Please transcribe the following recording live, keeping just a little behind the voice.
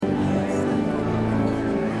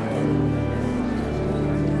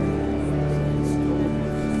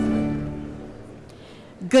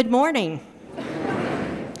Good morning.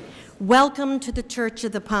 Welcome to the Church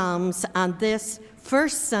of the Palms on this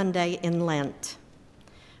first Sunday in Lent.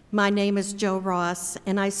 My name is Jo Ross,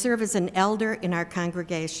 and I serve as an elder in our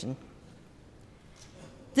congregation.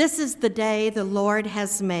 This is the day the Lord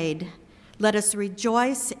has made. Let us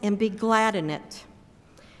rejoice and be glad in it.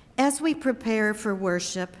 As we prepare for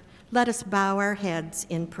worship, let us bow our heads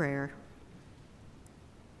in prayer.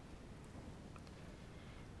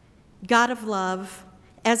 God of love,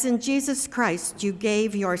 as in Jesus Christ you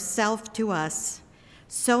gave yourself to us,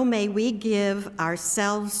 so may we give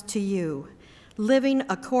ourselves to you, living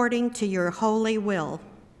according to your holy will.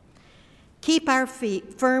 Keep our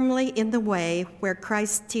feet firmly in the way where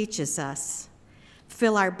Christ teaches us.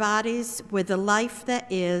 Fill our bodies with the life that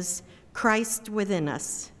is Christ within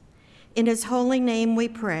us. In his holy name we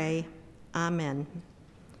pray, amen.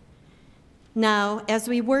 Now, as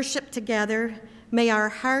we worship together, may our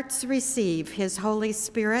hearts receive his Holy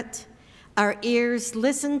Spirit, our ears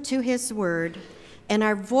listen to his word, and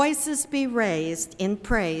our voices be raised in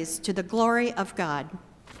praise to the glory of God.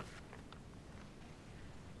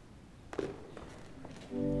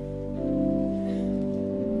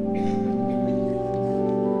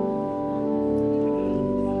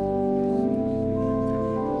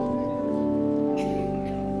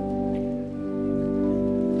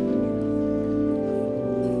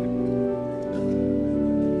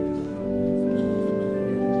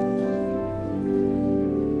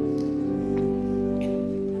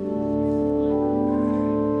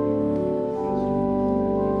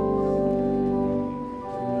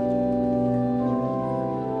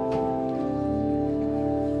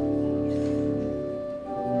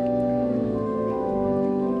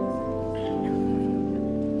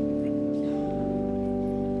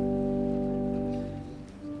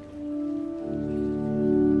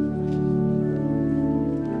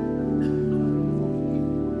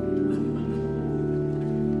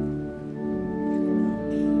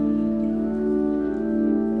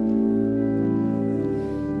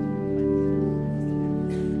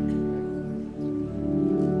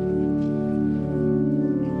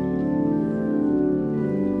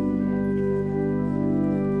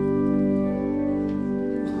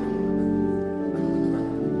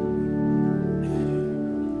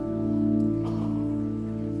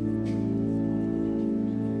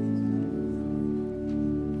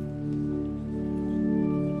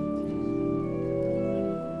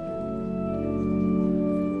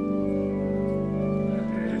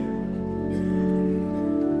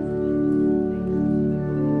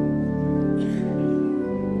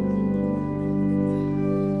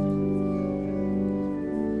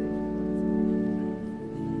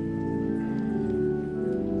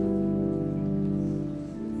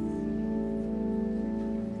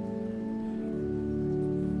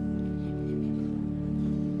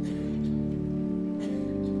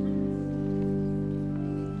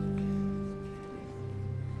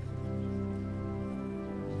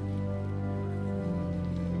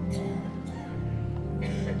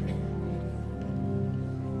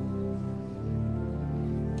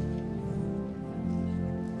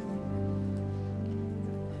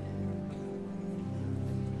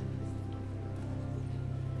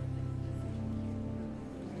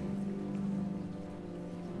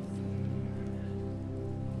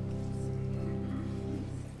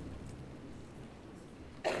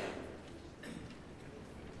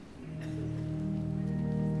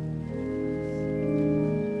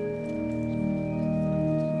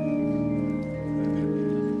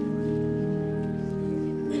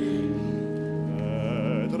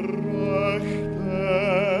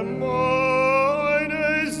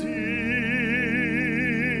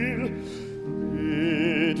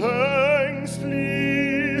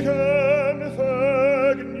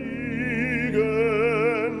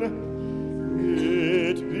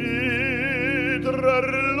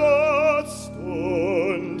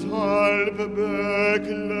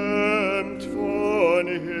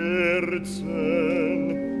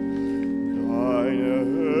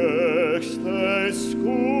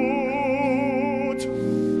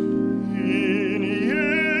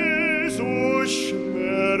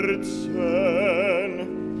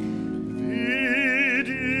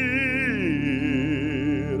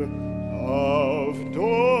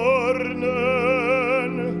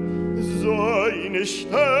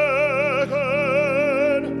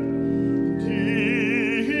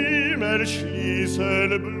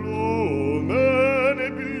 Seine Wärme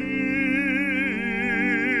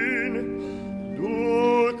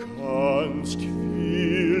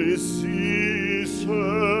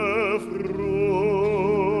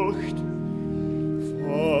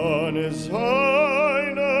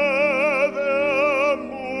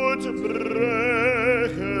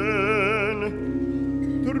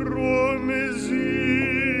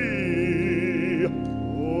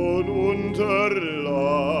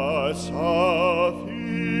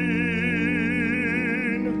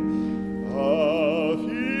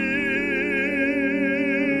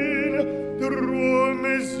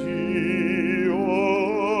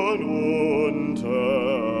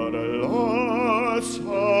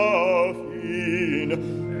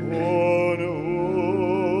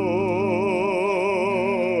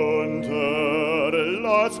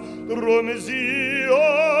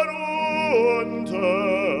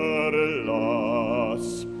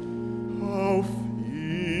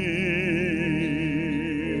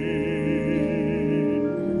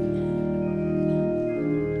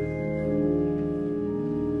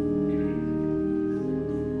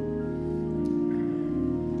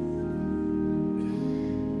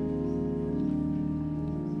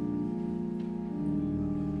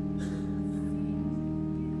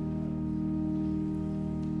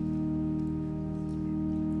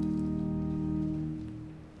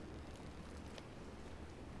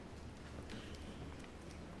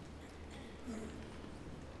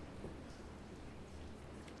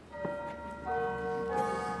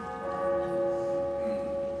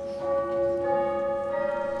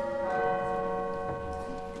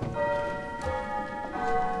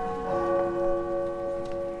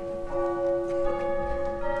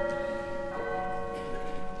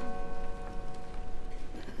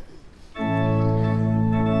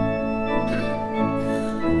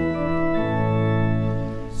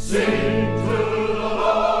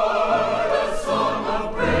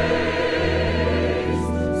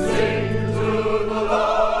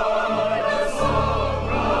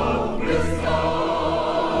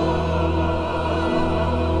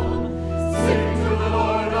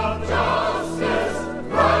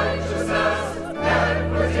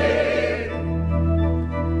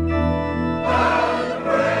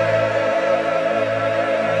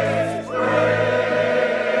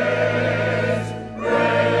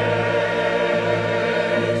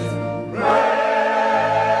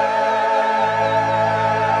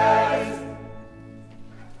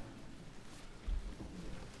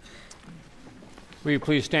Will you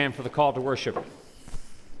please stand for the call to worship?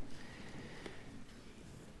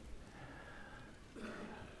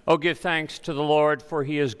 Oh, give thanks to the Lord, for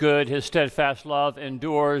he is good. His steadfast love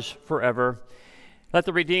endures forever. Let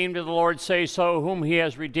the redeemed of the Lord say so, whom he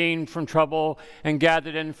has redeemed from trouble and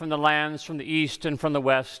gathered in from the lands, from the east and from the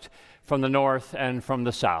west, from the north and from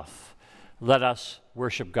the south. Let us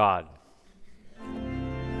worship God.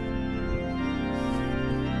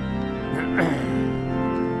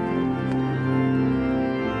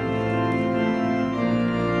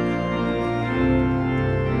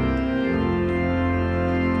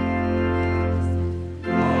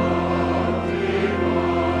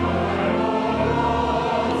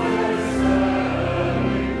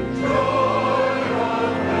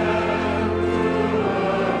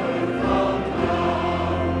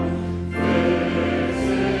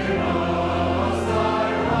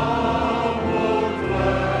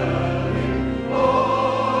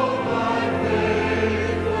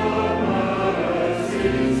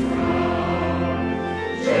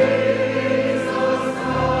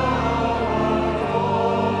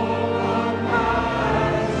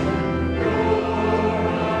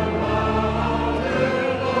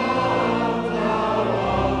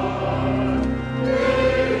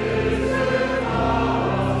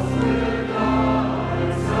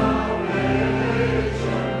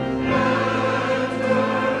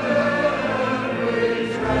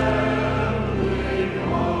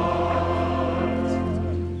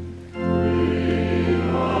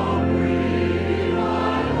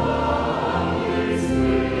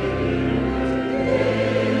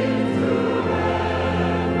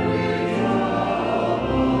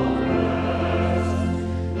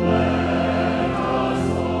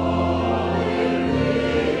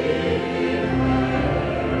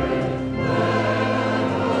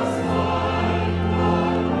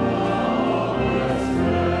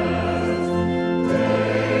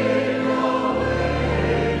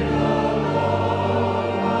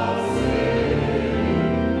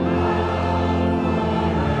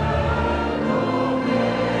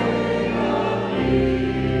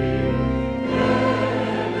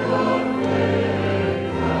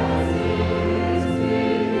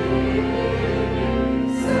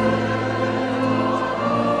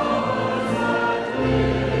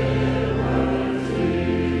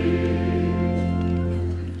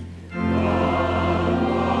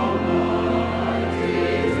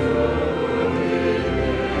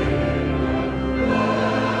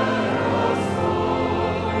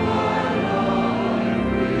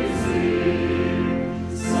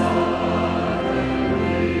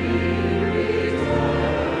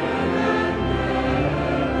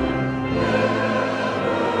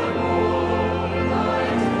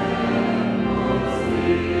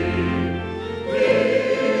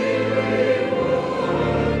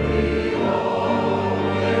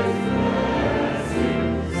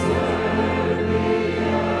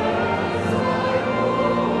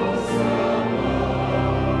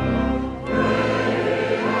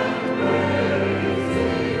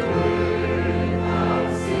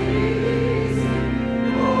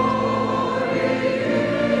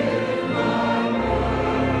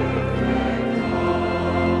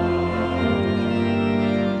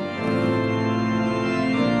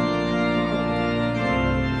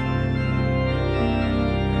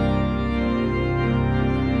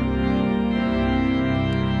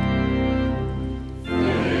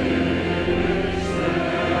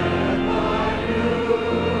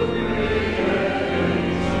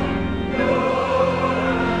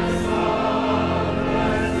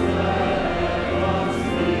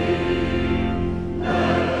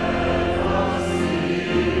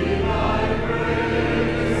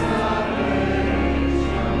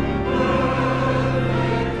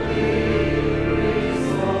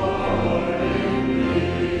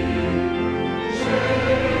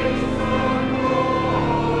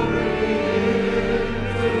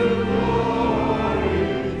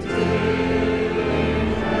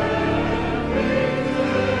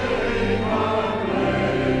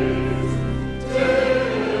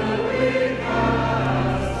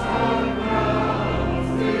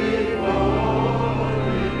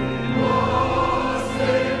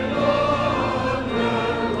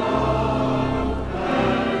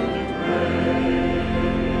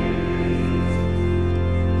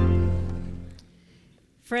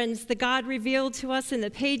 Friends, the God revealed to us in the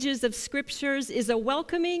pages of Scriptures is a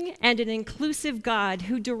welcoming and an inclusive God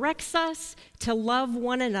who directs us to love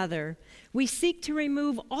one another. We seek to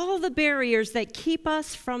remove all the barriers that keep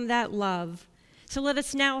us from that love. So let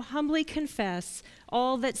us now humbly confess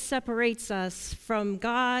all that separates us from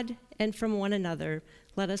God and from one another.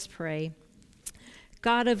 Let us pray.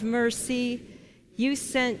 God of mercy, You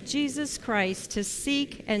sent Jesus Christ to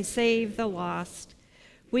seek and save the lost.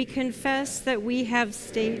 We confess that we have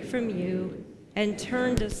strayed from you and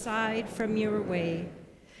turned aside from your way.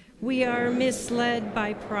 We are misled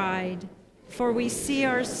by pride, for we see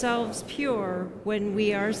ourselves pure when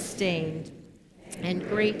we are stained, and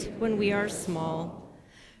great when we are small.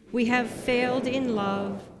 We have failed in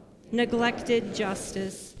love, neglected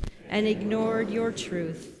justice, and ignored your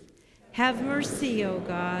truth. Have mercy, O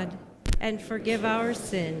God, and forgive our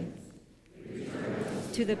sin.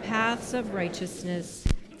 To the paths of righteousness,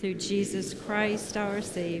 through Jesus Christ our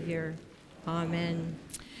Savior. Amen.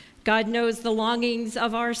 God knows the longings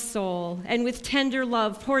of our soul, and with tender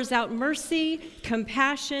love pours out mercy,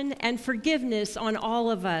 compassion, and forgiveness on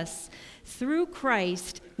all of us. Through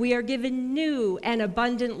Christ, we are given new and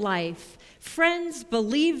abundant life. Friends,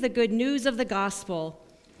 believe the good news of the gospel.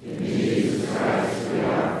 In Jesus Christ we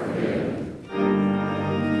are forgiven.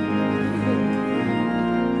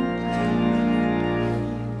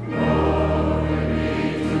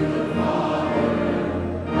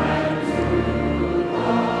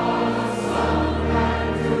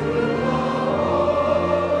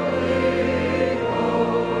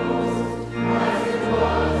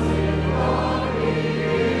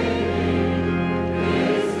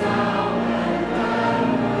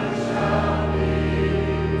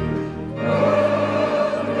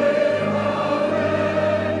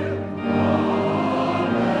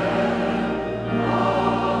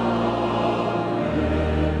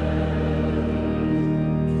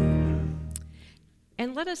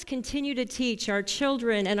 Let us continue to teach our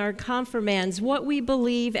children and our confirmands what we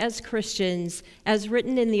believe as Christians, as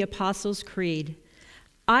written in the Apostles' Creed.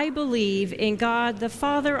 I believe in God the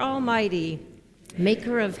Father Almighty,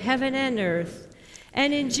 maker of heaven and earth,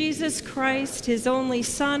 and in Jesus Christ, his only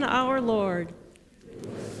Son, our Lord,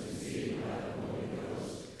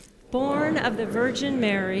 born of the Virgin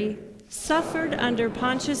Mary, suffered under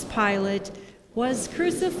Pontius Pilate, was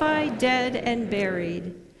crucified, dead, and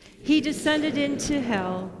buried. He descended into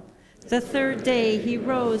hell. The third day he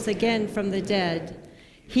rose again from the dead.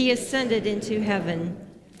 He ascended into heaven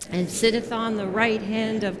and sitteth on the right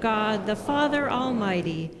hand of God, the Father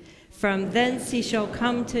Almighty. From thence he shall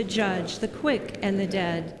come to judge the quick and the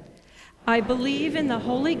dead. I believe in the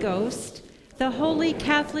Holy Ghost, the Holy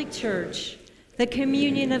Catholic Church, the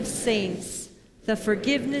communion of saints, the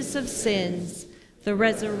forgiveness of sins, the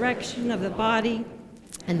resurrection of the body,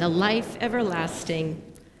 and the life everlasting.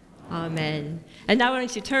 Amen. And now why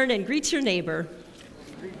don't you turn and greet your neighbor.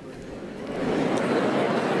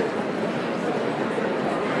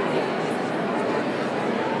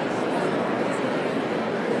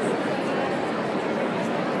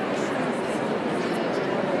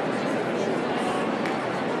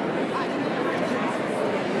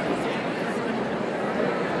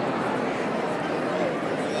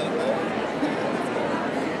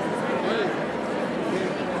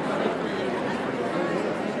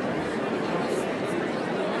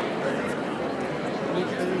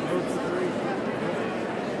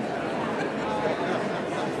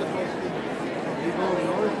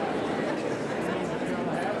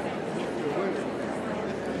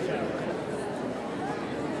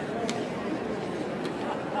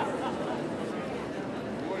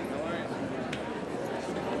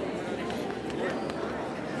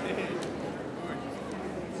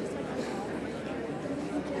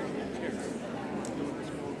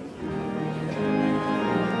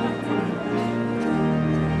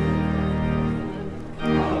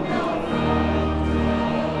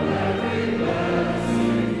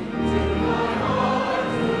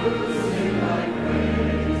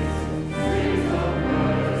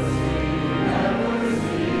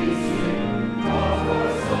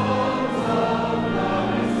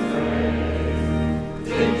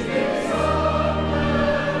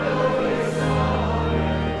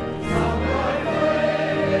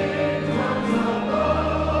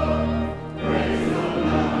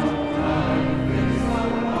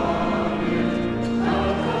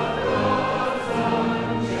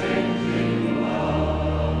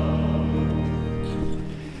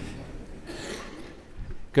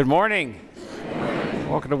 Good morning.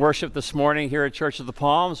 Welcome to worship this morning here at Church of the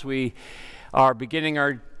Palms. We are beginning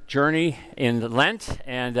our journey in Lent,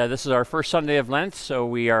 and this is our first Sunday of Lent, so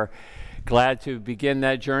we are glad to begin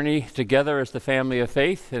that journey together as the family of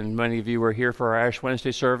faith, and many of you are here for our Ash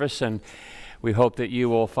Wednesday service, and we hope that you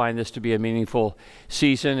will find this to be a meaningful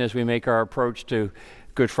season as we make our approach to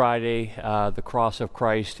Good Friday, the cross of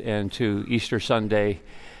Christ, and to Easter Sunday,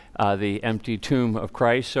 the empty tomb of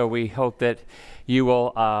Christ. So we hope that you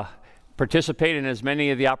will participate in as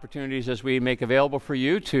many of the opportunities as we make available for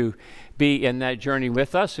you to be in that journey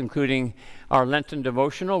with us, including our Lenten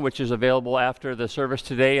devotional, which is available after the service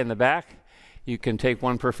today in the back. You can take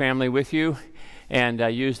one per family with you and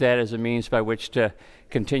use that as a means by which to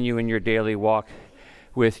continue in your daily walk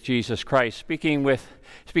with Jesus Christ. Speaking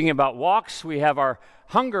about walks, we have our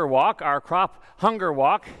hunger walk, our crop hunger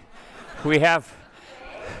walk. We have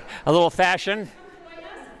a little fashion.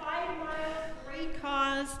 5 miles, great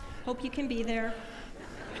cause. Hope you can be there.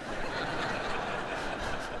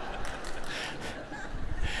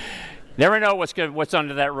 Never know what's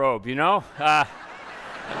under that robe, you know?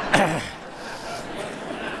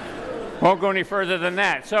 Won't go any further than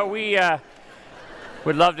that. So we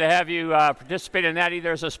would love to have you participate in that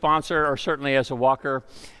either as a sponsor or certainly as a walker.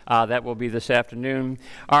 That will be this afternoon.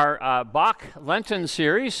 Our Bach Lenten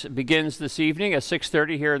series begins this evening at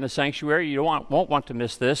 6:30 here in the sanctuary. You won't want to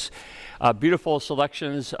miss this. Beautiful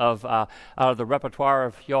selections out of the repertoire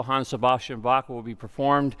of Johann Sebastian Bach will be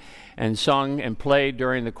performed and sung and played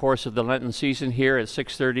during the course of the Lenten season here at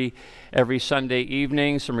 6:30 every Sunday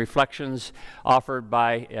evening. Some reflections offered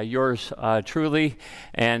by yours truly,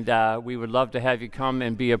 and we would love to have you come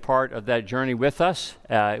and be a part of that journey with us.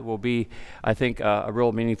 It will be, I think, a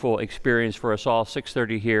real meaningful experience for us all.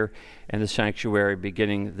 6:30 here in the sanctuary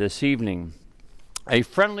beginning this evening. A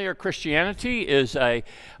Friendlier Christianity is a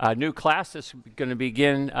new class that's going to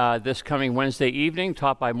begin this coming Wednesday evening,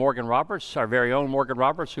 taught by Morgan Roberts, our very own Morgan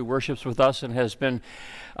Roberts, who worships with us and has been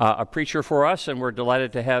a preacher for us, and we're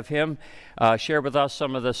delighted to have him share with us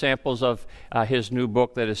some of the samples of his new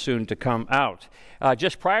book that is soon to come out.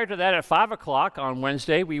 Just prior to that, at 5 o'clock on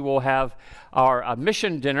Wednesday, we will have our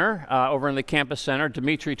mission dinner over in the campus center.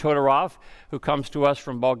 Dmitry Todorov, who comes to us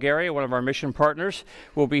from Bulgaria, one of our mission partners,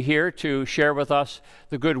 will be here to share with us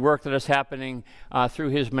the good work that is happening through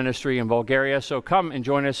his ministry in Bulgaria. So come and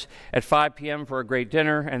join us at 5 p.m. for a great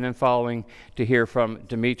dinner, and then following to hear from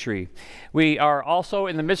Dmitry. We are also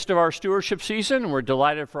in the midst of our stewardship season. We're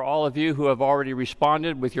delighted for all of you who have already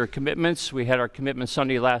responded with your commitments. We had our commitment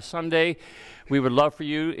Sunday last Sunday. We would love for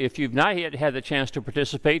you, if you've not yet had the chance to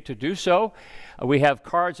participate, to do so. We have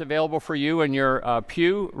cards available for you in your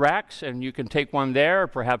pew racks, and you can take one there, or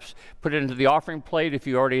perhaps put it into the offering plate if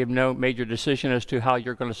you already have made your decision as to how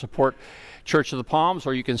you're going to support Church of the Palms,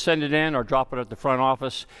 or you can send it in or drop it at the front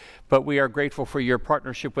office. But we are grateful for your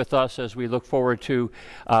partnership with us as we look forward to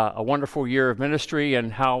a wonderful year of ministry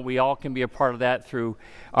and how we all can be a part of that through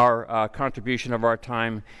our contribution of our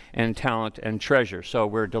time and talent and treasure. So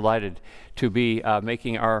we're delighted to be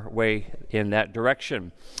making our way in that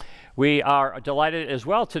direction. We are delighted as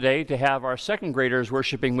well today to have our second graders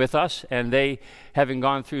worshiping with us, and they, having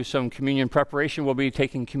gone through some communion preparation, will be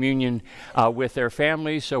taking communion with their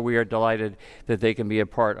families, so we are delighted that they can be a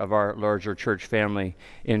part of our larger church family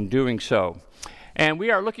in doing so. And we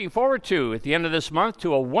are looking forward to, at the end of this month,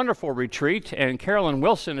 to a wonderful retreat, and Carolyn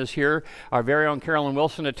Wilson is here, our very own Carolyn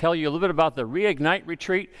Wilson, to tell you a little bit about the Reignite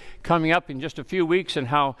retreat coming up in just a few weeks and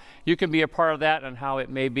how you can be a part of that and how it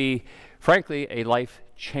may be, frankly, a life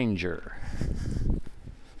changer.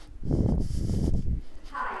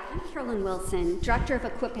 Hi, I'm Carolyn Wilson, Director of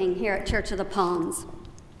Equipping here at Church of the Palms.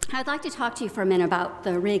 I'd like to talk to you for a minute about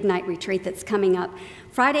the Reignite retreat that's coming up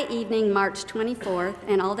Friday evening, March 24th,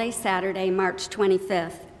 and all day Saturday, March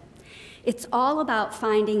 25th. It's all about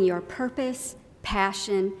finding your purpose,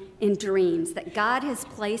 passion, and dreams that God has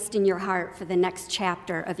placed in your heart for the next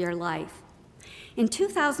chapter of your life. In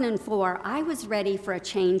 2004, I was ready for a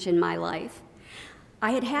change in my life.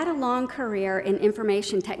 I had had a long career in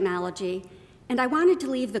information technology, and I wanted to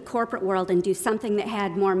leave the corporate world and do something that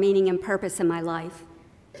had more meaning and purpose in my life.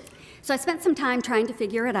 So I spent some time trying to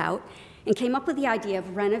figure it out and came up with the idea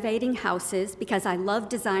of renovating houses because I love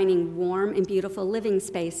designing warm and beautiful living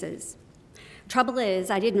spaces. Trouble is,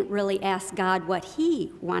 I didn't really ask God what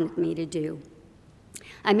He wanted me to do.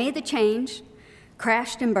 I made the change,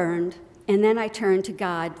 crashed and burned, and then I turned to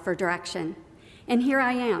God for direction. And here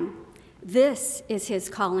I am. This is His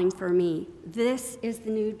calling for me. This is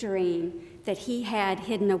the new dream that He had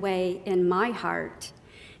hidden away in my heart.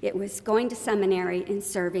 It was going to seminary and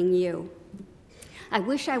serving you. I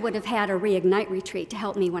wish I would have had a Reignite retreat to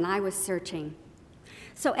help me when I was searching.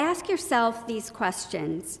 So ask yourself these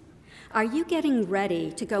questions. Are you getting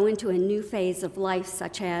ready to go into a new phase of life,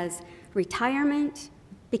 such as retirement,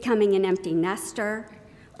 becoming an empty nester,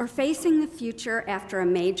 or facing the future after a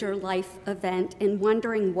major life event and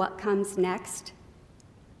wondering what comes next?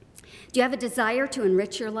 Do you have a desire to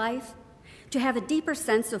enrich your life, to have a deeper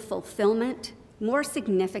sense of fulfillment, more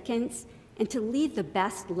significance, and to leave the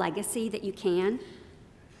best legacy that you can?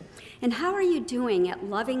 And how are you doing at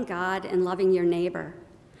loving God and loving your neighbor?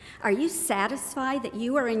 Are you satisfied that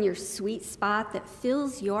you are in your sweet spot that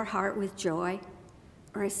fills your heart with joy?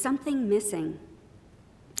 Or is something missing?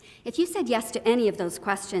 If you said yes to any of those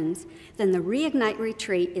questions, then the Reignite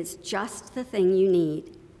Retreat is just the thing you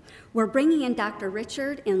need. We're bringing in Dr.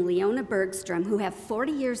 Richard and Leona Bergstrom, who have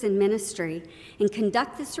 40 years in ministry and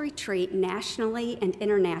conduct this retreat nationally and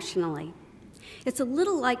internationally. It's a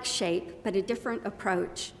little like SHAPE, but a different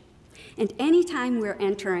approach. And anytime we're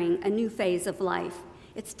entering a new phase of life,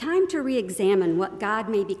 it's time to re-examine what God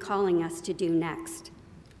may be calling us to do next.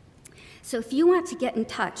 So if you want to get in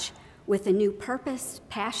touch with a new purpose,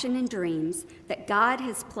 passion, and dreams that God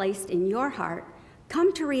has placed in your heart,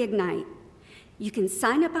 come to Reignite. You can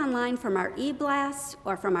sign up online from our e-blast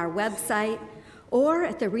or from our website, or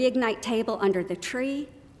at the Reignite table under the tree,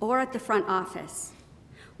 or at the front office.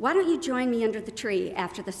 Why don't you join me under the tree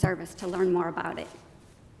after the service to learn more about it?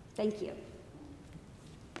 Thank you.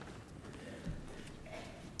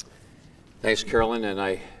 Thanks, Carolyn, and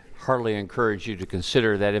I heartily encourage you to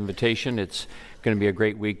consider that invitation. It's going to be a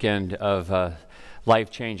great weekend of life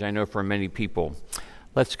change, I know, for many people.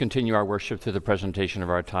 Let's continue our worship through the presentation of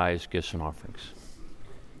our tithes, gifts, and offerings.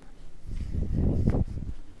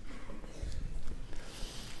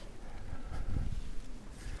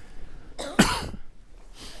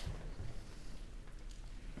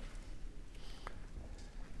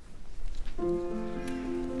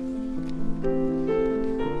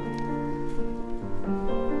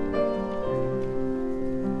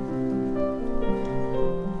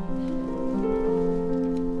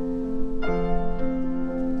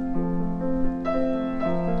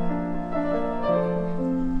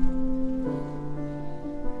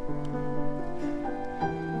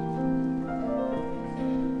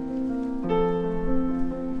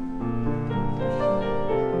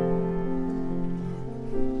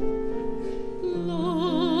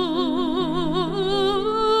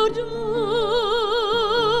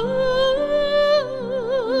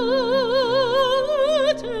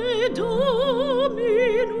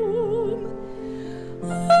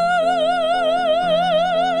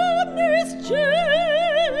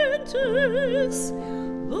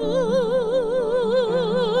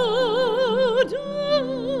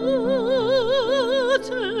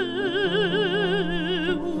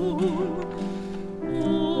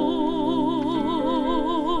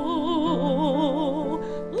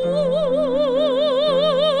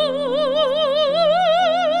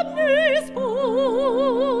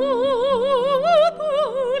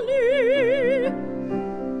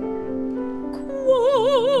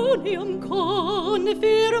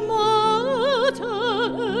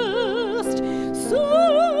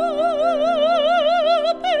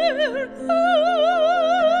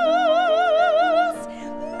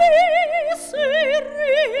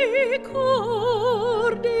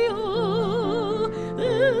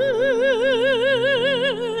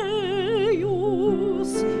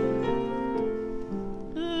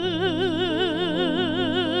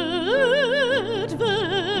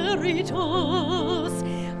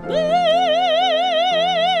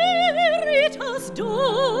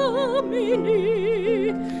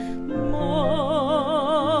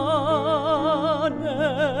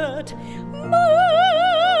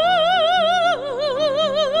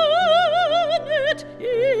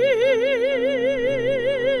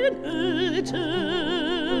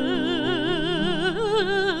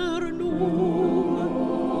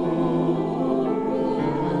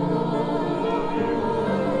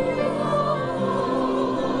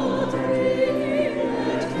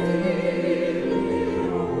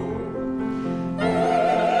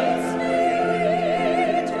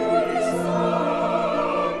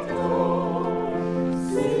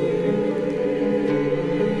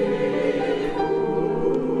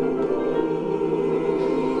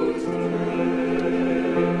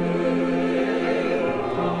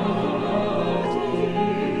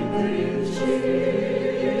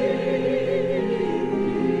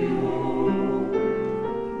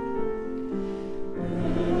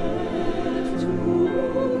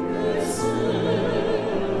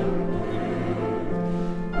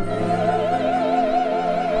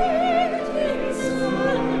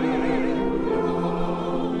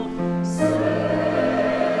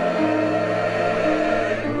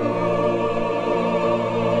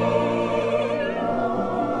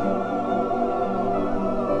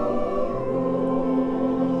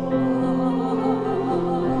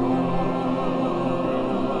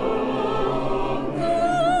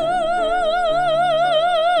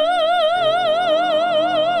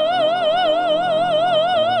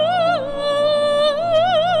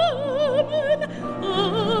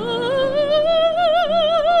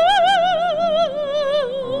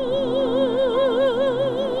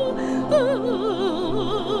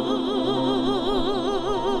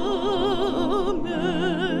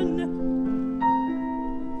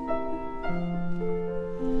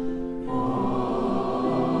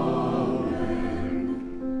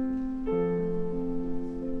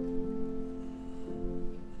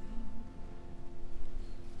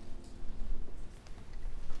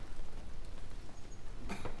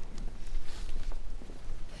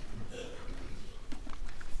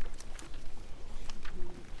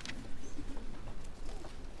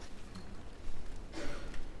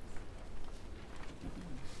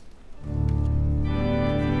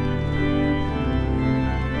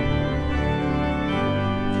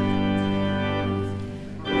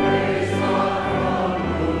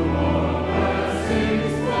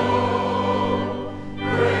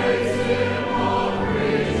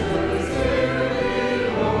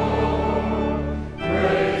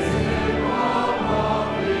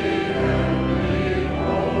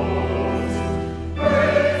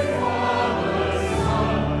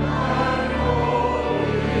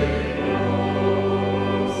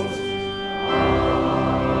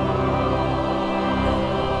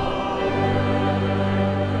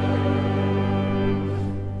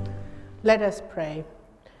 Let us pray.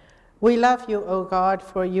 We love you, O God,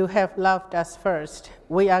 for you have loved us first.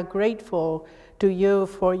 We are grateful to you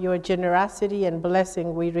for your generosity and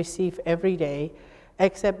blessing we receive every day.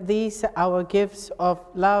 Accept these, our gifts of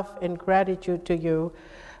love and gratitude to you,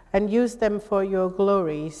 and use them for your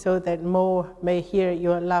glory so that more may hear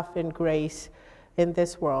your love and grace in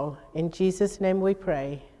this world. In Jesus' name we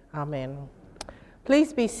pray. Amen.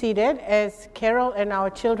 Please be seated as Carol and our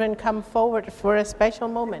children come forward for a special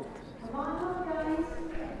moment. Come on up, guys.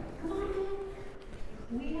 Come on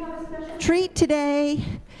in. We have a special treat today.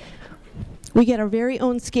 We get our very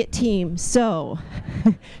own skit team. So,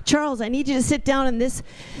 Charles, I need you to sit down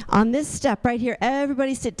on this step right here.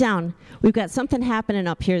 Everybody sit down. We've got something happening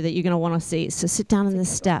up here that you're going to want to see. So sit down on this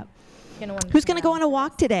step. Who's going to go on a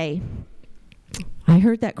walk today? I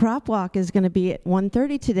heard that crop walk is going to be at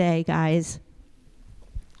 1:30 today, guys.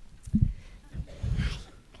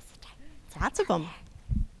 Lots of them.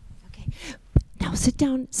 Okay. Now sit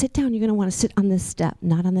down. Sit down. You're going to want to sit on this step,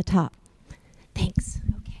 not on the top. Thanks.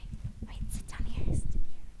 Okay. Wait, sit down here.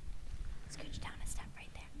 Scooch down a step right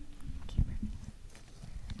there. Okay,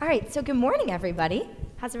 perfect. All right, so good morning, everybody.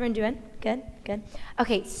 How's everyone doing? Good, good.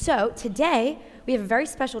 Okay, so today we have a very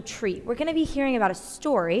special treat. We're going to be hearing about a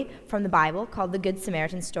story from the Bible called the Good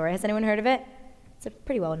Samaritan story. Has anyone heard of it? It's a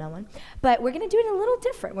pretty well-known one. But we're going to do it a little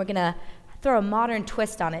different. We're going to throw a modern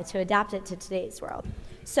twist on it to adapt it to today's world.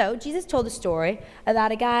 So Jesus told a story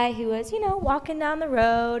about a guy who was, walking down the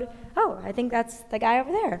road. Oh, I think that's the guy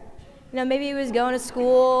over there. Maybe he was going to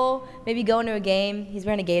school, maybe going to a game. He's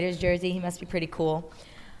wearing a Gators jersey. He must be pretty cool.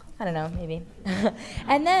 I don't know, maybe.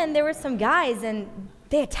 And then there were some guys, and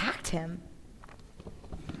they attacked him.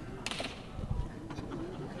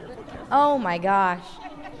 Oh, my gosh.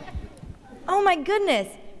 Oh, my goodness.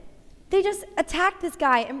 They just attacked this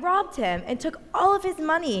guy and robbed him and took all of his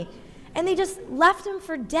money, and they just left him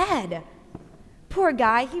for dead. Poor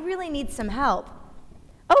guy, he really needs some help.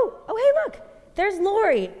 Oh, hey, look, there's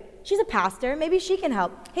Lori. She's a pastor. Maybe she can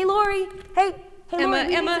help. Hey, Lori. Hey,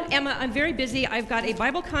 Lori. Emma, I'm very busy. I've got a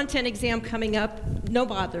Bible content exam coming up. No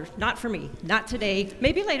bother. Not for me. Not today.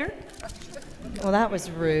 Maybe later. Well, that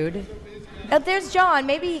was rude. There's John.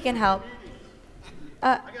 Maybe he can help.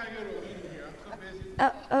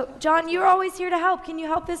 John, you're always here to help. Can you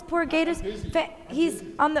help this poor Gators? He's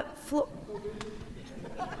on the floor.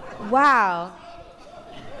 Wow.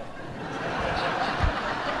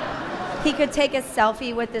 He could take a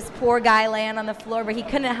selfie with this poor guy laying on the floor, but he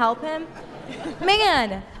couldn't help him.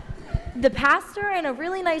 Man, the pastor and a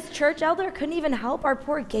really nice church elder couldn't even help our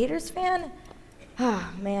poor Gators fan?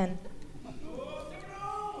 Oh, man.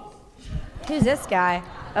 Who's this guy?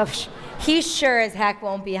 Oh, he sure as heck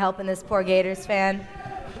won't be helping this poor Gators fan.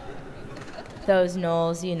 Those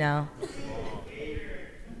Knowles,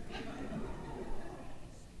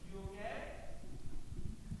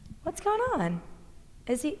 What's going on?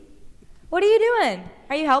 What are you doing?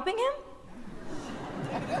 Are you helping him?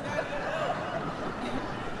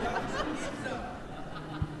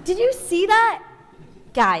 Did you see that?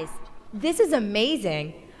 Guys, this is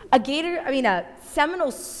amazing. A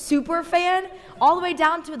Seminole super fan, all the way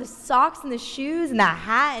down to the socks and the shoes and the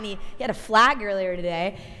hat, and he had a flag earlier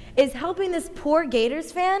today, is helping this poor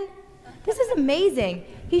Gators fan. This is amazing.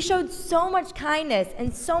 He showed so much kindness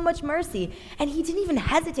and so much mercy, and he didn't even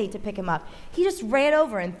hesitate to pick him up. He just ran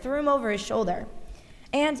over and threw him over his shoulder.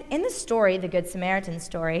 And in the story, the Good Samaritan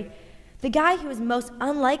story, the guy who was most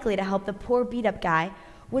unlikely to help the poor beat-up guy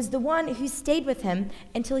was the one who stayed with him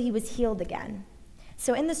until he was healed again.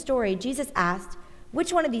 So in the story, Jesus asked,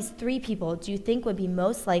 which one of these three people do you think would be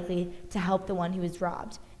most likely to help the one who was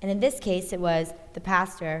robbed? And in this case, it was the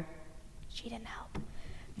pastor. She didn't help.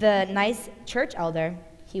 The nice church elder,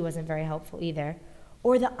 he wasn't very helpful either.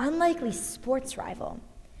 Or the unlikely sports rival.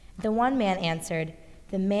 The one man answered,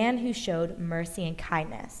 the man who showed mercy and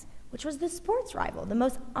kindness, which was the sports rival, the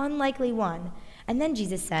most unlikely one. And then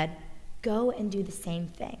Jesus said, go and do the same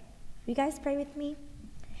thing. Will you guys pray with me?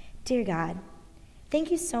 Dear God, thank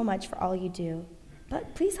you so much for all you do,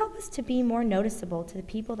 but please help us to be more noticeable to the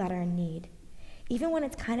people that are in need. Even when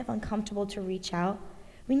it's kind of uncomfortable to reach out,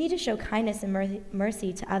 we need to show kindness and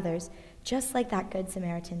mercy to others, just like that Good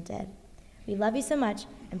Samaritan did. We love you so much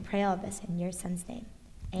and pray all of this in your son's name.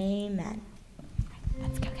 Amen.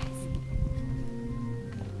 Let's go, guys.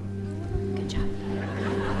 Good job.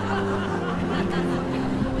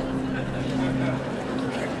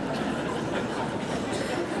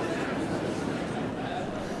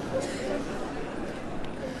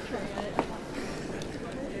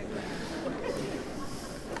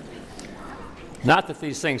 Not that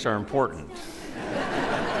these things are important.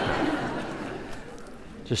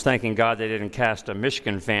 Just thanking God they didn't cast a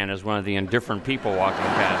Michigan fan as one of the indifferent people walking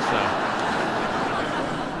past.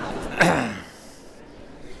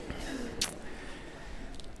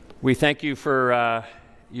 We thank you for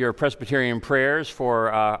your Presbyterian prayers for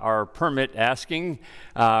our permit asking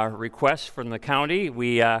requests from the county.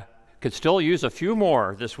 We could still use a few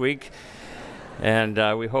more this week,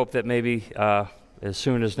 and we hope that maybe as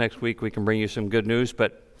soon as next week we can bring you some good news,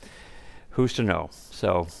 but who's to know?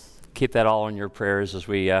 So keep that all in your prayers as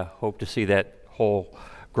we hope to see that hole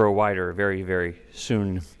grow wider very, very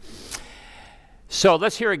soon. So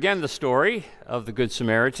let's hear again the story of the Good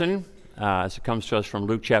Samaritan as it comes to us from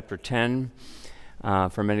Luke chapter 10.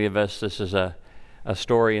 For many of us, this is a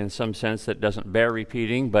story in some sense that doesn't bear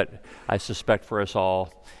repeating, but I suspect for us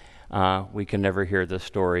all, we can never hear this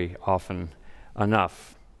story often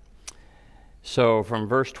enough. So from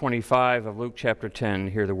verse 25 of Luke chapter 10,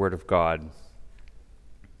 hear the word of God.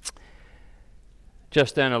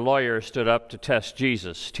 Just then a lawyer stood up to test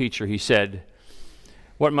Jesus. "Teacher," he said,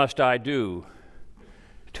 "what must I do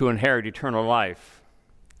to inherit eternal life?"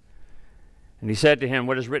 And he said to him,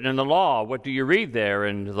 "What is written in the law? What do you read there?"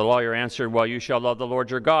 And the lawyer answered, "Well, you shall love the Lord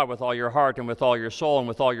your God with all your heart and with all your soul and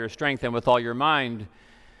with all your strength and with all your mind,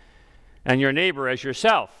 and your neighbor as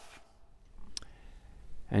yourself."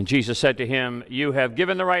 And Jesus said to him, "You have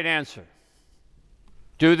given the right answer.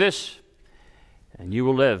 Do this, and you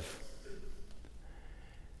will live."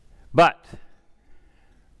 But,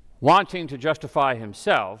 wanting to justify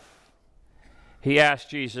himself, he asked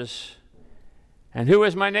Jesus, "And who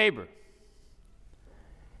is my neighbor?"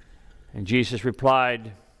 And Jesus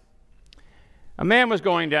replied, "A man was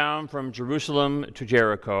going down from Jerusalem to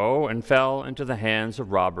Jericho and fell into the hands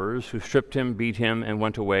of robbers who stripped him, beat him, and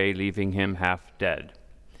went away, leaving him half dead.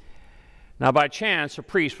 Now by chance a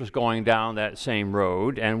priest was going down that same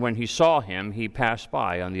road, and when he saw him, he passed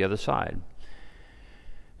by on the other side.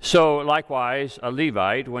 So likewise a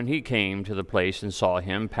Levite, when he came to the place and saw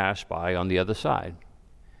him, passed by on the other side.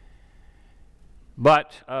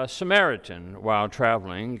 But a Samaritan, while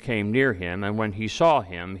traveling, came near him, and when he saw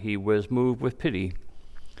him, he was moved with pity.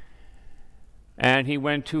 And he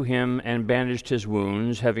went to him and bandaged his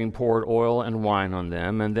wounds, having poured oil and wine on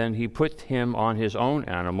them, and then he put him on his own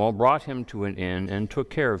animal, brought him to an inn, and took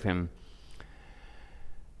care of him.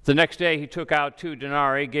 The next day he took out 2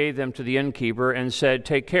 denarii, gave them to the innkeeper, and said,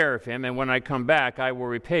 "Take care of him, and when I come back I will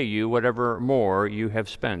repay you whatever more you have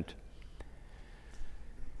spent."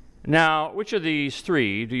 Now, which of these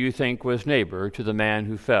 3 do you think was neighbor to the man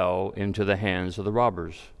who fell into the hands of the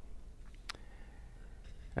robbers?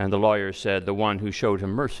 And the lawyer said, "The one who showed him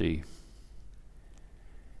mercy."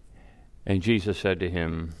 And Jesus said to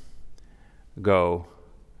him, "Go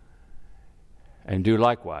and do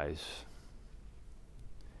likewise."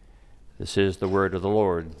 This is the word of the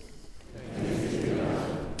Lord.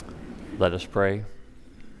 Let us pray.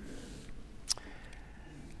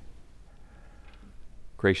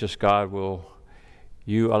 Gracious God, will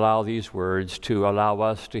you allow these words to allow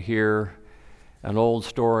us to hear an old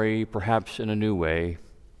story, perhaps in a new way,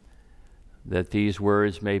 that these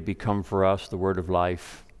words may become for us the word of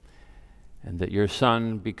life, and that your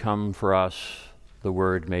Son become for us the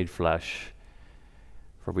Word made flesh.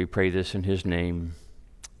 For we pray this in his name.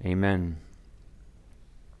 Amen.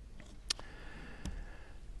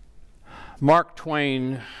 Mark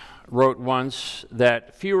Twain wrote once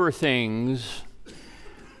that fewer things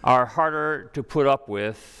are harder to put up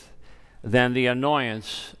with than the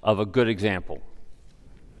annoyance of a good example.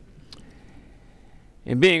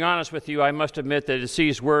 In being honest with you, I must admit that it's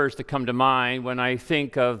these words that come to mind when I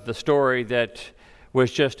think of the story that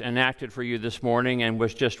was just enacted for you this morning and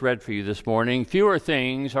was just read for you this morning. Fewer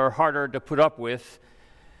things are harder to put up with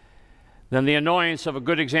than the annoyance of a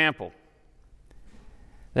good example.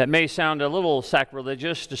 That may sound a little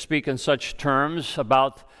sacrilegious to speak in such terms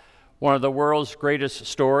about one of the world's greatest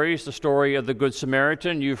stories, the story of the Good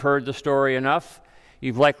Samaritan. You've heard the story enough.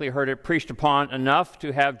 You've likely heard it preached upon enough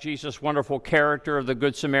to have Jesus' wonderful character of the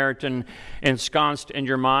Good Samaritan ensconced in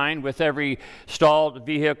your mind, with every stalled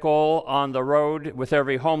vehicle on the road, with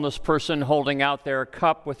every homeless person holding out their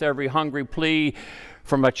cup, with every hungry plea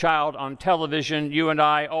from a child on television. You and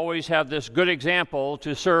I always have this good example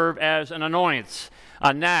to serve as an annoyance,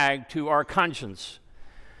 a nag to our conscience.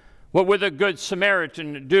 What would the Good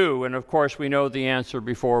Samaritan do? And of course we know the answer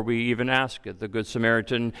before we even ask it. The Good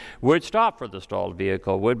Samaritan would stop for the stalled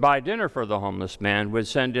vehicle, would buy dinner for the homeless man, would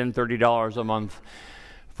send in $30 a month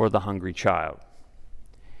for the hungry child.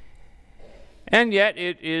 And yet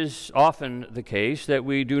it is often the case that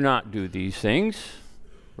we do not do these things,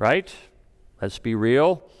 right? Let's be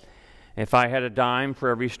real. If I had a dime for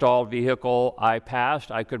every stalled vehicle I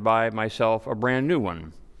passed, I could buy myself a brand new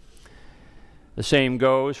one. The same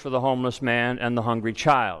goes for the homeless man and the hungry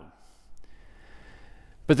child.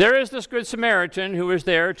 But there is this Good Samaritan who is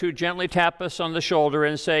there to gently tap us on the shoulder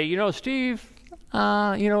and say, Steve,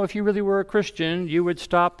 if you really were a Christian, you would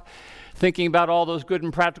stop thinking about all those good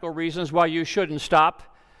and practical reasons why you shouldn't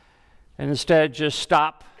stop, and instead just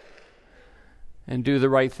stop and do the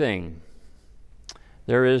right thing.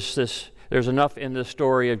 There's enough in the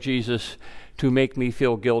story of Jesus to make me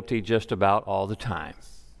feel guilty just about all the time.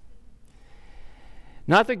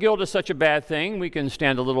 Not that guilt is such a bad thing. We can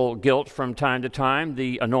stand a little guilt from time to time,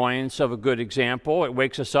 the annoyance of a good example. It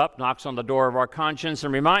wakes us up, knocks on the door of our conscience,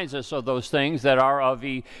 and reminds us of those things that are of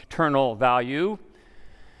eternal value.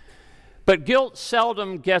 But guilt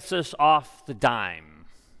seldom gets us off the dime.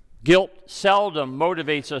 Guilt seldom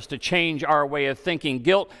motivates us to change our way of thinking.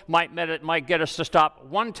 Guilt might get us to stop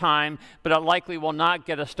one time, but it likely will not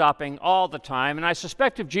get us stopping all the time. And I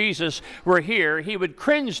suspect if Jesus were here, he would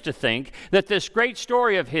cringe to think that this great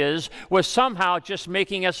story of his was somehow just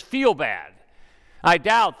making us feel bad. I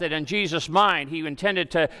doubt that in Jesus' mind he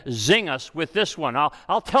intended to zing us with this one.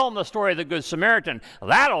 I'll tell him the story of the Good Samaritan.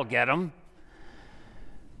 That'll get him.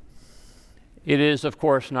 It is, of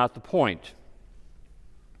course, not the point.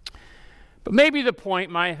 But maybe the point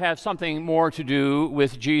might have something more to do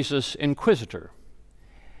with Jesus' inquisitor.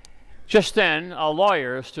 Just then, a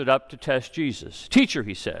lawyer stood up to test Jesus. "Teacher,"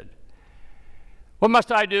 he said, "what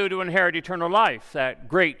must I do to inherit eternal life?" That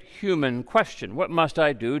great human question. What must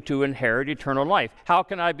I do to inherit eternal life? How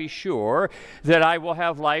can I be sure that I will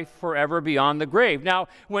have life forever beyond the grave? Now,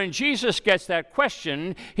 when Jesus gets that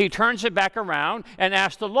question, he turns it back around and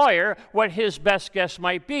asks the lawyer what his best guess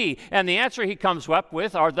might be. And the answer he comes up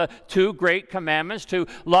with are the two great commandments, to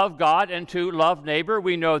love God and to love neighbor.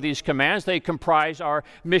 We know these commands. They comprise our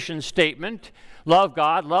mission statement. Love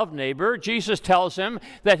God, love neighbor. Jesus tells him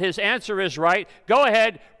that his answer is right. Go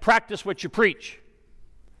ahead, practice what you preach.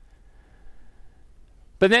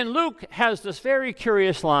 But then Luke has this very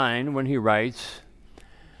curious line when he writes,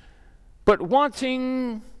 "But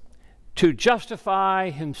wanting to justify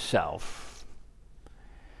himself,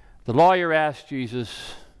 the lawyer asked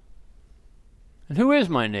Jesus, 'And who is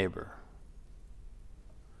my neighbor?'"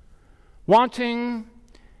 Wanting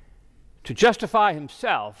to justify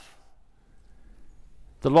himself,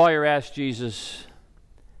 the lawyer asked Jesus,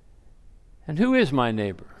 "And who is my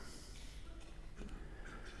neighbor?"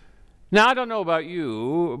 Now, I don't know about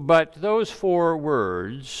you, but those 4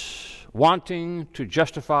 words, wanting to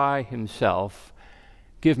justify himself,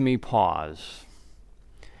 give me pause.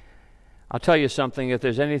 I'll tell you something, if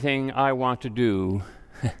there's anything I want to do,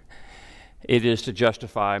 it is to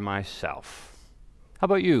justify myself. How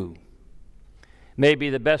about you? Maybe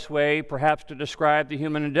the best way, perhaps, to describe the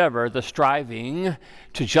human endeavor, the striving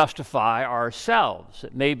to justify ourselves.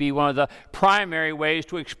 It may be one of the primary ways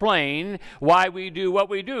to explain why we do what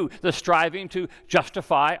we do, the striving to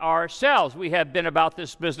justify ourselves. We have been about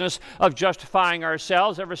this business of justifying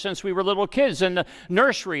ourselves ever since we were little kids in the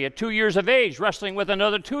nursery at 2 years of age, wrestling with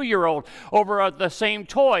another 2-year-old over the same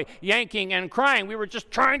toy, yanking and crying. We were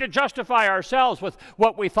just trying to justify ourselves with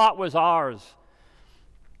what we thought was ours.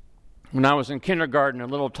 When I was in kindergarten,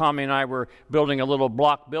 and little Tommy and I were building a little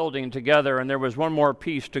block building together, and there was one more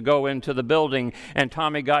piece to go into the building, and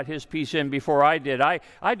Tommy got his piece in before I did.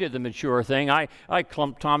 I did the mature thing. I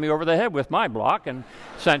clumped Tommy over the head with my block and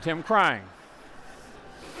sent him crying.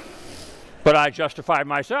 But I justified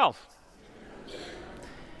myself.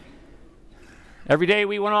 Every day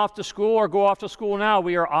we went off to school or go off to school now,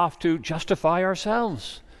 we are off to justify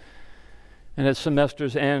ourselves. And at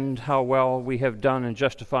semester's end, how well we have done in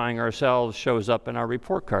justifying ourselves shows up in our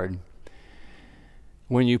report card.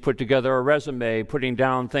 When you put together a resume, putting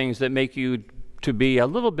down things that make you to be a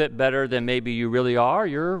little bit better than maybe you really are,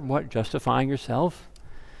 you're justifying yourself.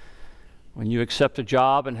 When you accept a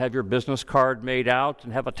job and have your business card made out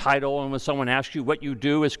and have a title, and when someone asks you what you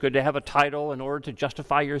do, it's good to have a title in order to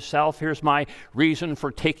justify yourself. Here's my reason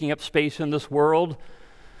for taking up space in this world.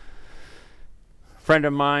 A friend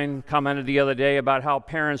of mine commented the other day about how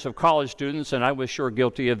parents of college students, and I was sure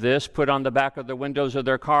guilty of this, put on the back of the windows of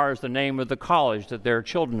their cars the name of the college that their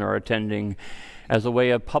children are attending as a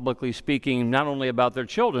way of publicly speaking not only about their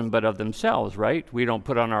children but of themselves, right? We don't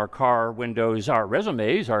put on our car windows our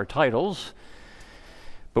resumes, our titles,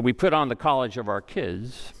 but we put on the college of our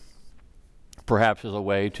kids, perhaps as a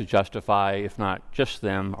way to justify, if not just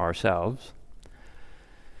them, ourselves.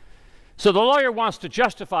 So the lawyer wants to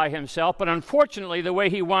justify himself, but unfortunately the way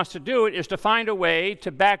he wants to do it is to find a way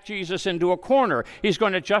to back Jesus into a corner. He's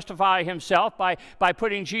going to justify himself by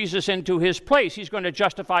putting Jesus into his place. He's going to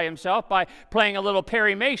justify himself by playing a little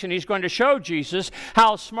Perry Mason. He's going to show Jesus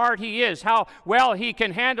how smart he is, how well he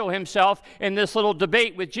can handle himself in this little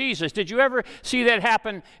debate with Jesus. Did you ever see that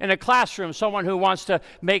happen in a classroom? Someone who wants to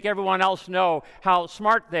make everyone else know how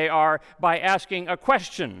smart they are by asking a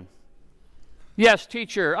question. Yes,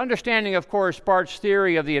 teacher, understanding, of course, Barth's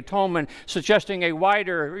theory of the atonement, suggesting a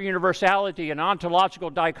wider universality and ontological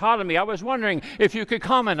dichotomy. I was wondering if you could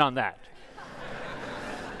comment on that.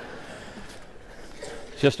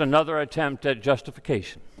 Just another attempt at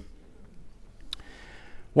justification.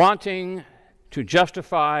 Wanting to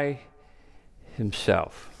justify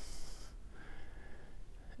himself.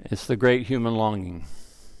 It's the great human longing.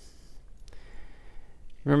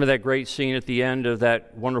 Remember that great scene at the end of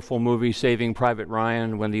that wonderful movie, Saving Private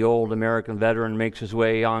Ryan, when the old American veteran makes his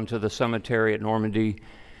way onto the cemetery at Normandy,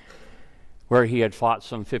 where he had fought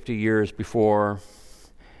some 50 years before,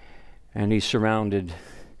 and he's surrounded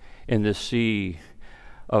in this sea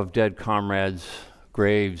of dead comrades,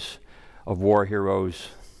 graves of war heroes,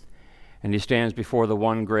 and he stands before the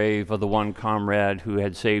one grave of the one comrade who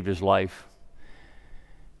had saved his life.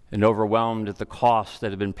 And overwhelmed at the cost that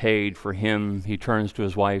had been paid for him, he turns to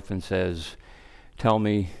his wife and says, "Tell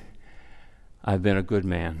me I've been a good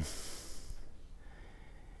man."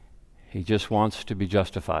 He just wants to be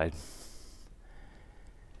justified.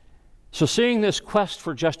 So seeing this quest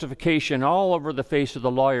for justification all over the face of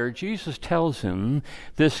the lawyer, Jesus tells him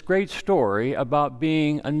this great story about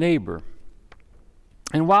being a neighbor.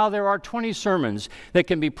 And while there are 20 sermons that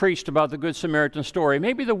can be preached about the Good Samaritan story,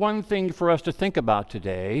 maybe the one thing for us to think about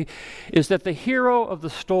today is that the hero of the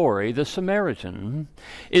story, the Samaritan,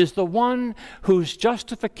 is the one whose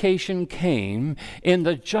justification came in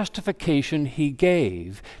the justification he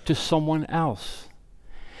gave to someone else.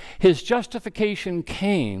 His justification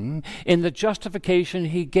came in the justification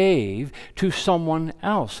he gave to someone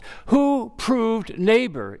else. Who proved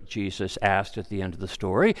neighbor, Jesus asked at the end of the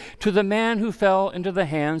story, to the man who fell into the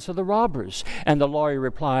hands of the robbers? And the lawyer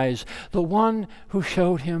replies, the one who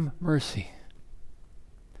showed him mercy.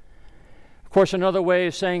 Of course, another way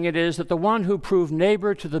of saying it is that the one who proved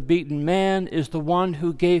neighbor to the beaten man is the one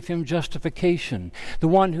who gave him justification, the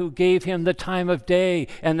one who gave him the time of day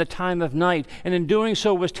and the time of night, and in doing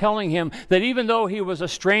so was telling him that even though he was a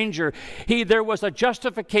stranger, there was a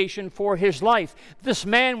justification for his life. This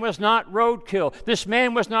man was not roadkill. This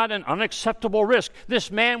man was not an unacceptable risk.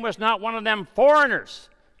 This man was not one of them foreigners.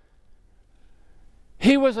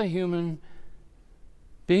 He was a human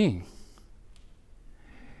being.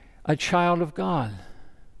 A child of God.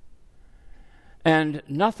 And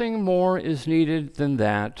nothing more is needed than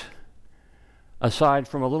that, aside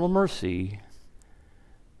from a little mercy,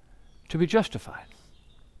 to be justified.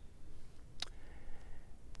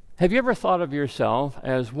 Have you ever thought of yourself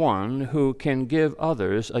as one who can give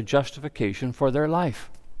others a justification for their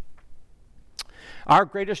life? Our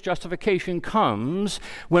greatest justification comes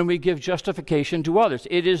when we give justification to others.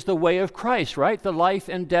 It is the way of Christ, right? The life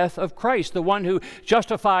and death of Christ. The one who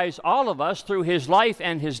justifies all of us through his life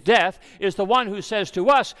and his death is the one who says to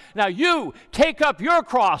us, now you take up your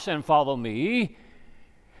cross and follow me.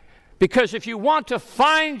 Because if you want to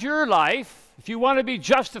find your life, if you want to be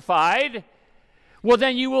justified, well,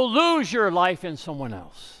 then you will lose your life in someone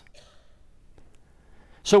else.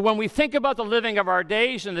 So when we think about the living of our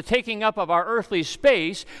days and the taking up of our earthly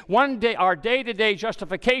space, one day our day-to-day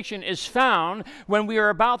justification is found when we are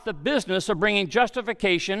about the business of bringing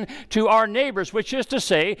justification to our neighbors, which is to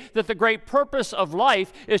say that the great purpose of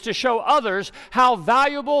life is to show others how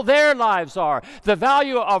valuable their lives are. The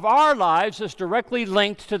value of our lives is directly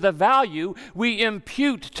linked to the value we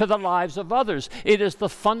impute to the lives of others. It is the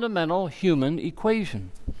fundamental human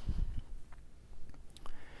equation.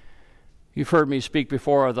 You've heard me speak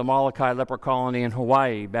before of the Molokai leper colony in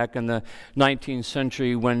Hawaii back in the 19th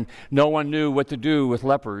century when no one knew what to do with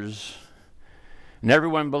lepers. And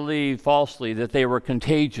everyone believed falsely that they were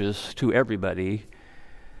contagious to everybody.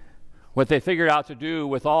 What they figured out to do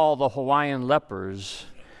with all the Hawaiian lepers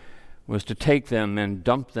was to take them and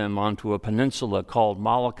dump them onto a peninsula called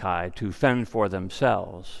Molokai to fend for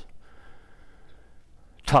themselves.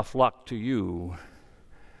 Tough luck to you.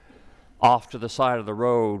 Off to the side of the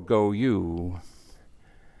road go you.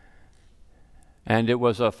 And it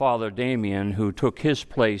was Father Damien who took his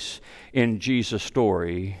place in Jesus'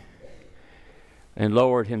 story and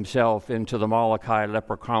lowered himself into the Molokai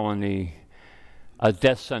leper colony, a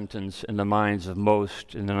death sentence in the minds of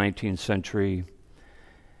most in the 19th century.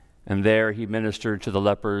 And there he ministered to the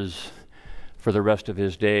lepers for the rest of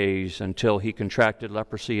his days until he contracted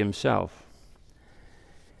leprosy himself.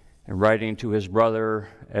 And writing to his brother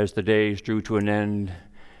as the days drew to an end,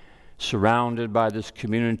 surrounded by this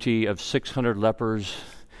community of 600 lepers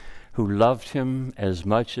who loved him as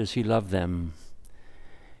much as he loved them,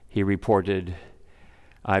 he reported,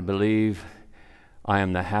 "I believe I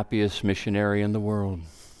am the happiest missionary in the world."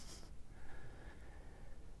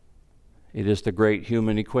 It is the great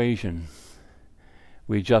human equation.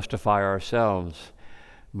 We justify ourselves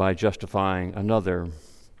by justifying another.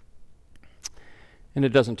 And it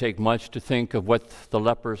doesn't take much to think of what the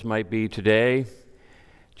lepers might be today.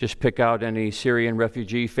 Just pick out any Syrian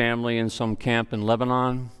refugee family in some camp in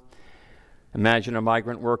Lebanon. Imagine a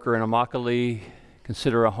migrant worker in Immokalee.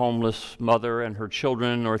 Consider a homeless mother and her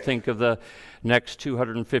children, or think of the next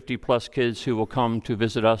 250 plus kids who will come to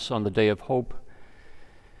visit us on the Day of Hope,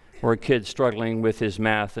 or a kid struggling with his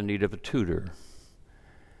math in need of a tutor.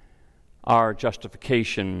 Our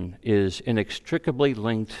justification is inextricably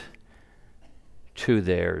linked to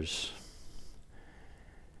theirs.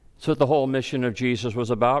 So the whole mission of Jesus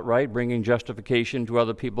was about, right? Bringing justification to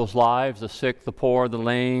other people's lives, the sick, the poor, the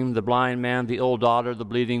lame, the blind man, the old daughter, the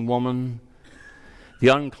bleeding woman, the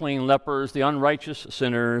unclean lepers, the unrighteous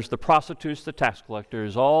sinners, the prostitutes, the tax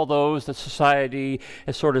collectors, all those that society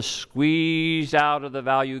has sort of squeezed out of the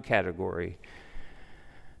value category.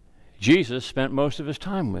 Jesus spent most of his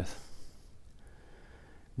time with,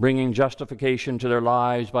 bringing justification to their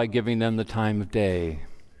lives by giving them the time of day.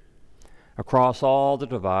 Across all the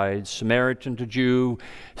divides, Samaritan to Jew,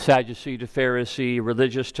 Sadducee to Pharisee,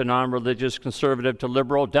 religious to non-religious, conservative to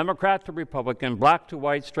liberal, Democrat to Republican, black to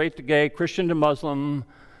white, straight to gay, Christian to Muslim,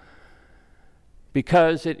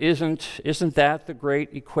 because isn't that the great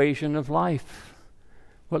equation of life?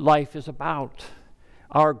 What life is about.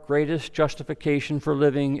 Our greatest justification for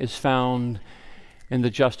living is found in the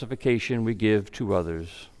justification we give to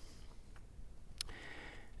others.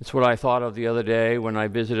 It's what I thought of the other day when I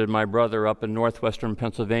visited my brother up in northwestern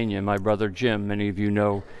Pennsylvania, my brother Jim. Many of you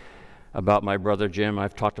know about my brother Jim.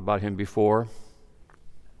 I've talked about him before.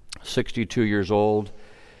 62 years old,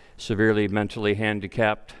 severely mentally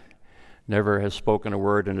handicapped, never has spoken a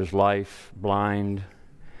word in his life, blind,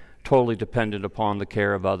 totally dependent upon the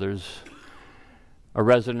care of others. A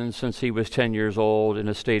resident since he was 10 years old in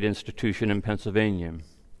a state institution in Pennsylvania.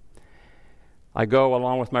 I go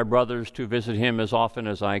along with my brothers to visit him as often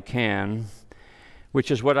as I can, which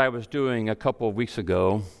is what I was doing a couple of weeks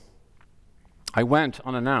ago. I went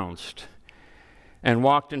unannounced and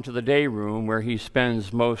walked into the day room where he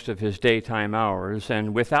spends most of his daytime hours,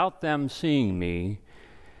 and without them seeing me,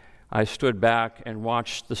 I stood back and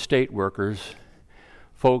watched the state workers,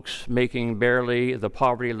 folks making barely the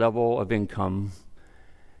poverty level of income,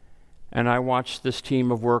 and I watched this team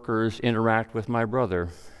of workers interact with my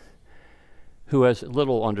brother, who has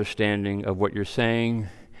little understanding of what you're saying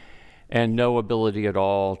and no ability at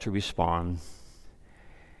all to respond.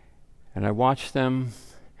 And I watched them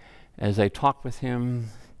as they talked with him,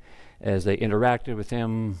 as they interacted with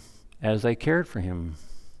him, as they cared for him.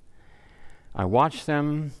 I watched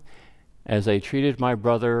them as they treated my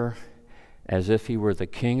brother as if he were the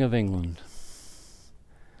King of England.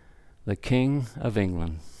 The King of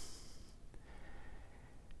England.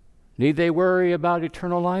 Need they worry about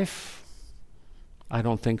eternal life? I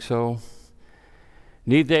don't think so.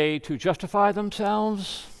 Need they to justify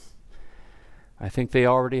themselves? I think they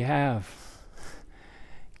already have.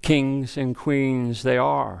 Kings and queens they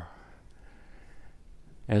are,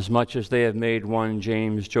 as much as they have made one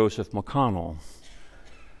James Joseph McConnell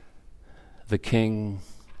the King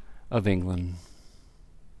of England.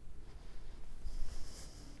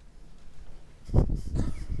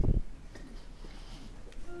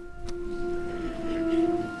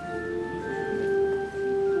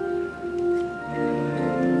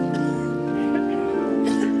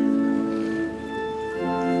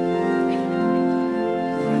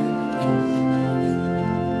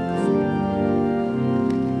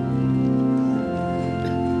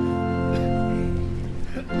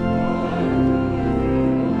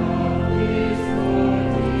 This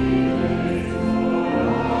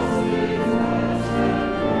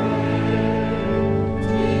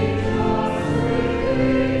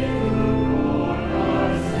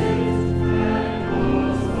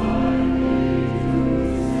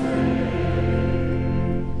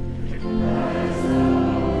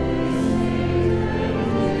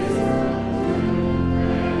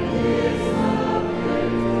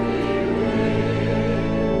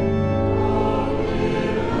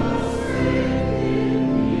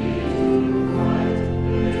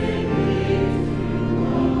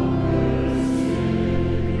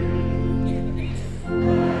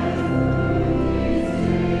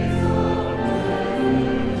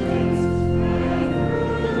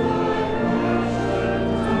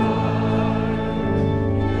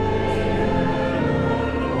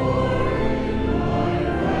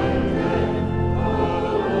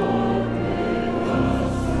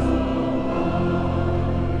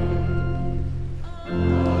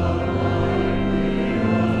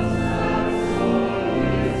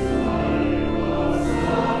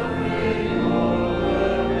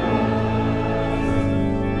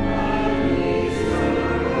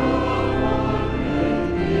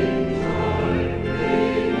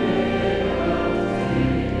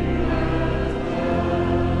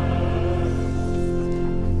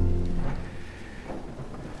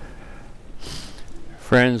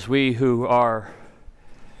Friends, we who are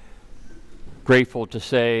grateful to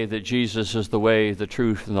say that Jesus is the way, the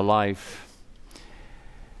truth, and the life,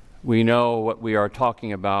 we know what we are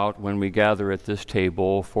talking about when we gather at this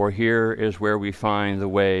table, for here is where we find the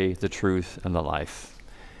way, the truth, and the life.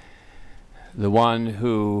 The one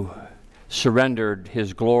who surrendered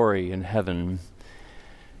his glory in heaven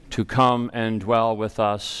to come and dwell with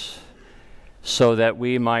us so that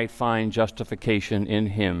we might find justification in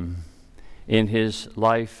him, in his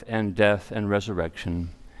life and death and resurrection,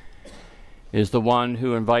 is the one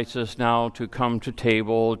who invites us now to come to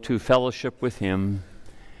table, to fellowship with him,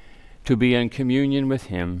 to be in communion with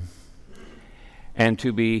him, and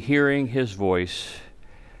to be hearing his voice,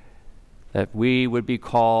 that we would be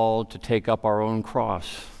called to take up our own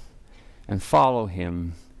cross and follow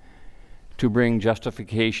him, to bring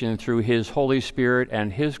justification through his Holy Spirit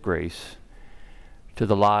and his grace to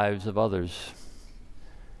the lives of others.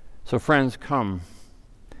 So friends, come,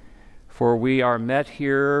 for we are met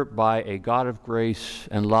here by a God of grace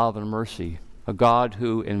and love and mercy, a God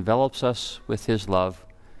who envelops us with his love,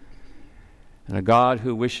 and a God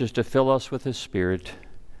who wishes to fill us with his Spirit,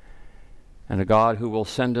 and a God who will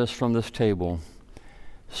send us from this table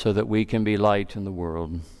so that we can be light in the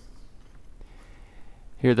world.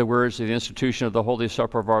 Hear the words of the institution of the Holy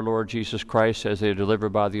Supper of our Lord Jesus Christ as they are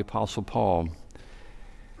delivered by the Apostle Paul.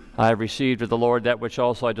 I have received of the Lord that which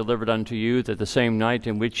also I delivered unto you, that the same night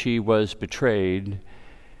in which he was betrayed,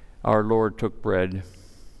 our Lord took bread.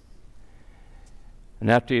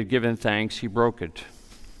 And after he had given thanks, he broke it.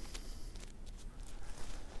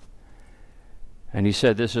 And he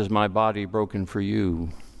said, "This is my body broken for you.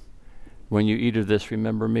 When you eat of this,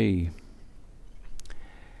 remember me."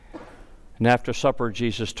 And after supper,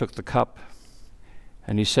 Jesus took the cup,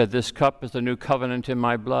 and he said, "This cup is the new covenant in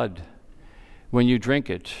my blood. When you drink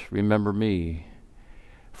it, remember me.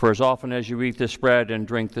 For as often as you eat this bread and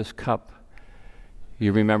drink this cup,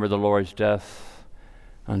 you remember the Lord's death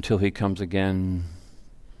until he comes again,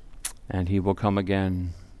 and he will come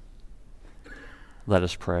again." Let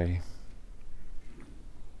us pray.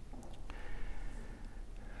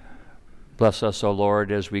 Bless us, O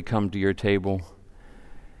Lord, as we come to your table.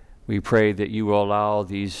 We pray that you will allow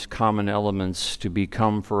these common elements to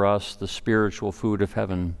become for us the spiritual food of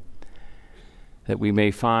heaven, that we may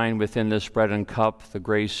find within this bread and cup the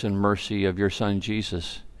grace and mercy of your Son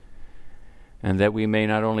Jesus, and that we may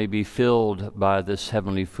not only be filled by this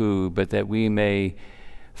heavenly food, but that we may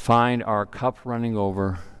find our cup running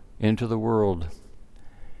over into the world.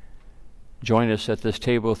 Join us at this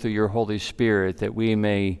table through your Holy Spirit, that we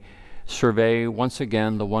may survey once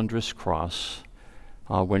again the wondrous cross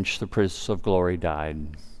on which the Prince of Glory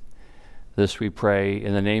died. This we pray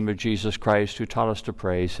in the name of Jesus Christ, who taught us to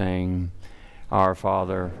pray, saying, "Our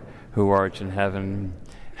Father, who art in heaven,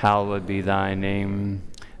 hallowed be thy name.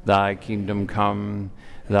 Thy kingdom come,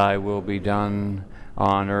 thy will be done,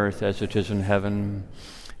 on earth as it is in heaven.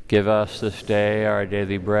 Give us this day our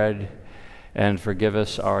daily bread, and forgive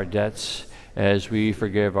us our debts as we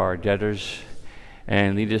forgive our debtors.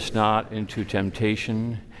 And lead us not into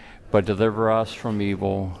temptation, but deliver us from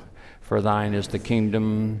evil. For thine is the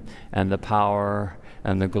kingdom, and the power,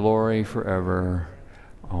 and the glory forever.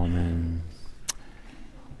 Amen."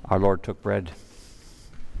 Our Lord took bread.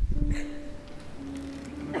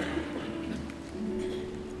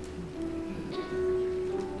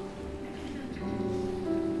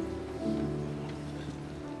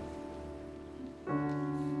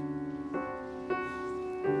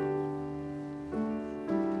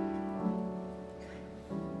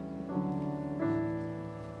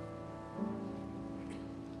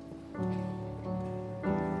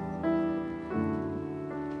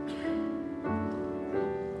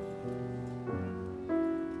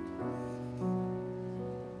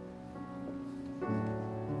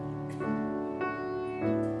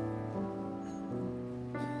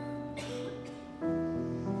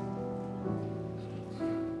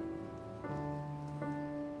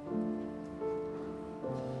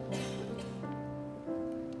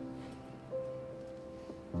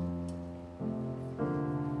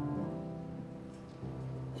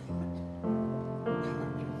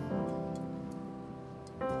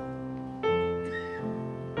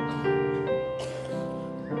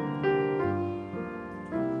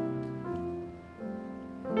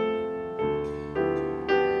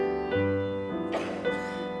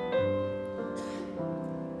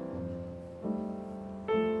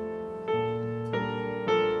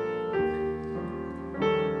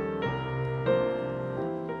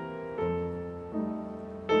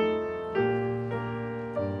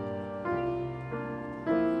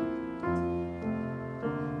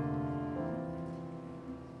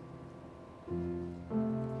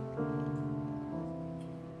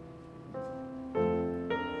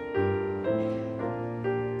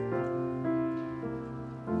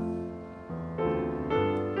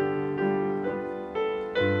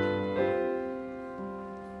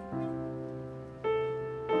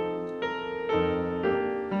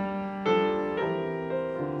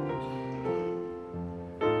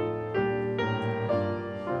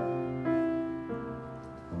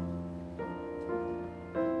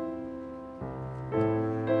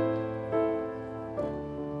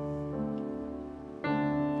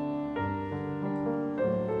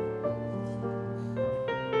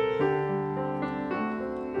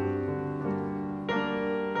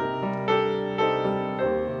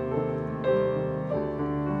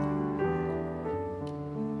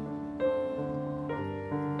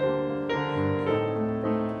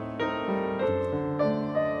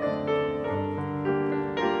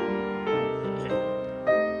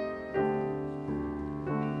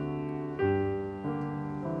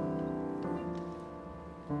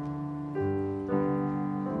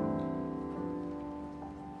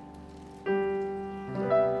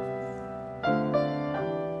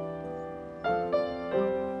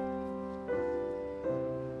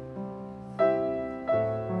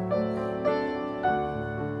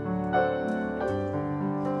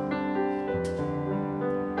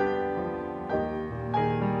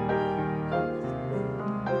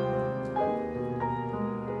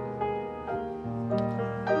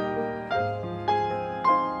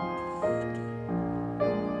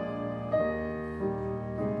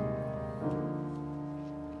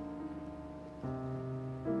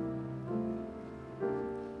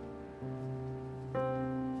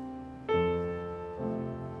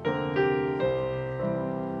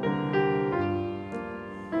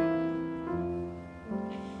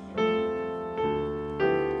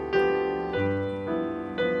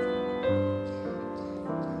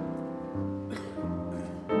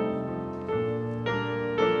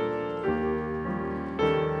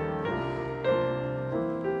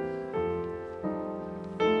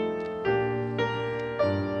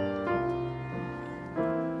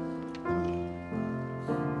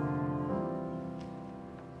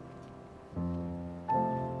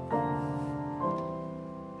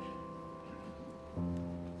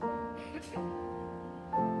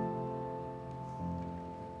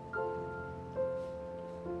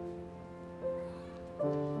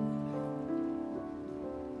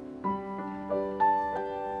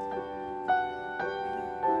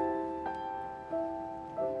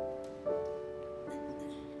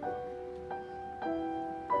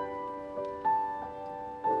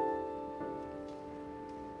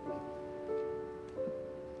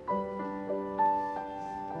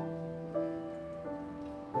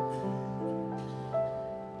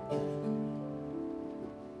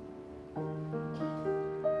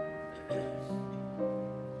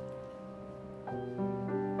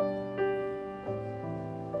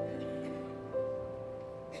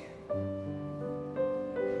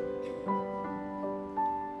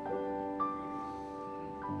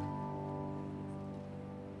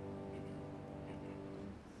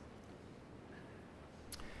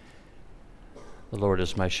 The Lord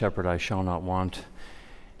is my shepherd, I shall not want.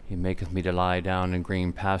 He maketh me to lie down in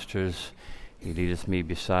green pastures. He leadeth me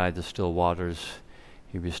beside the still waters.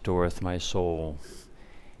 He restoreth my soul.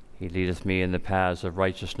 He leadeth me in the paths of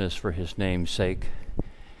righteousness for his name's sake.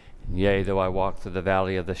 Yea, though I walk through the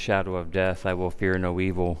valley of the shadow of death, I will fear no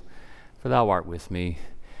evil, for thou art with me.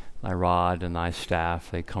 Thy rod and thy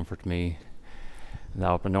staff, they comfort me.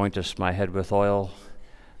 Thou anointest my head with oil,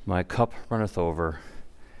 my cup runneth over.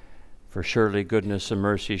 For surely goodness and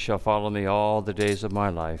mercy shall follow me all the days of my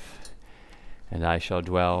life, and I shall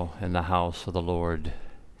dwell in the house of the Lord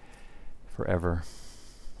forever.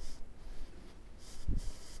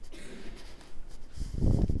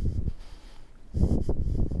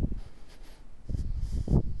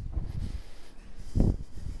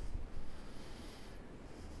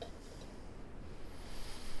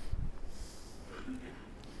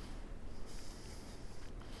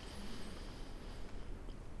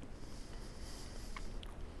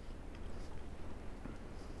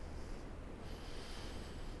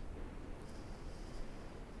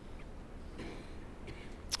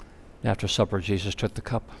 After supper, Jesus took the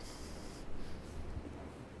cup.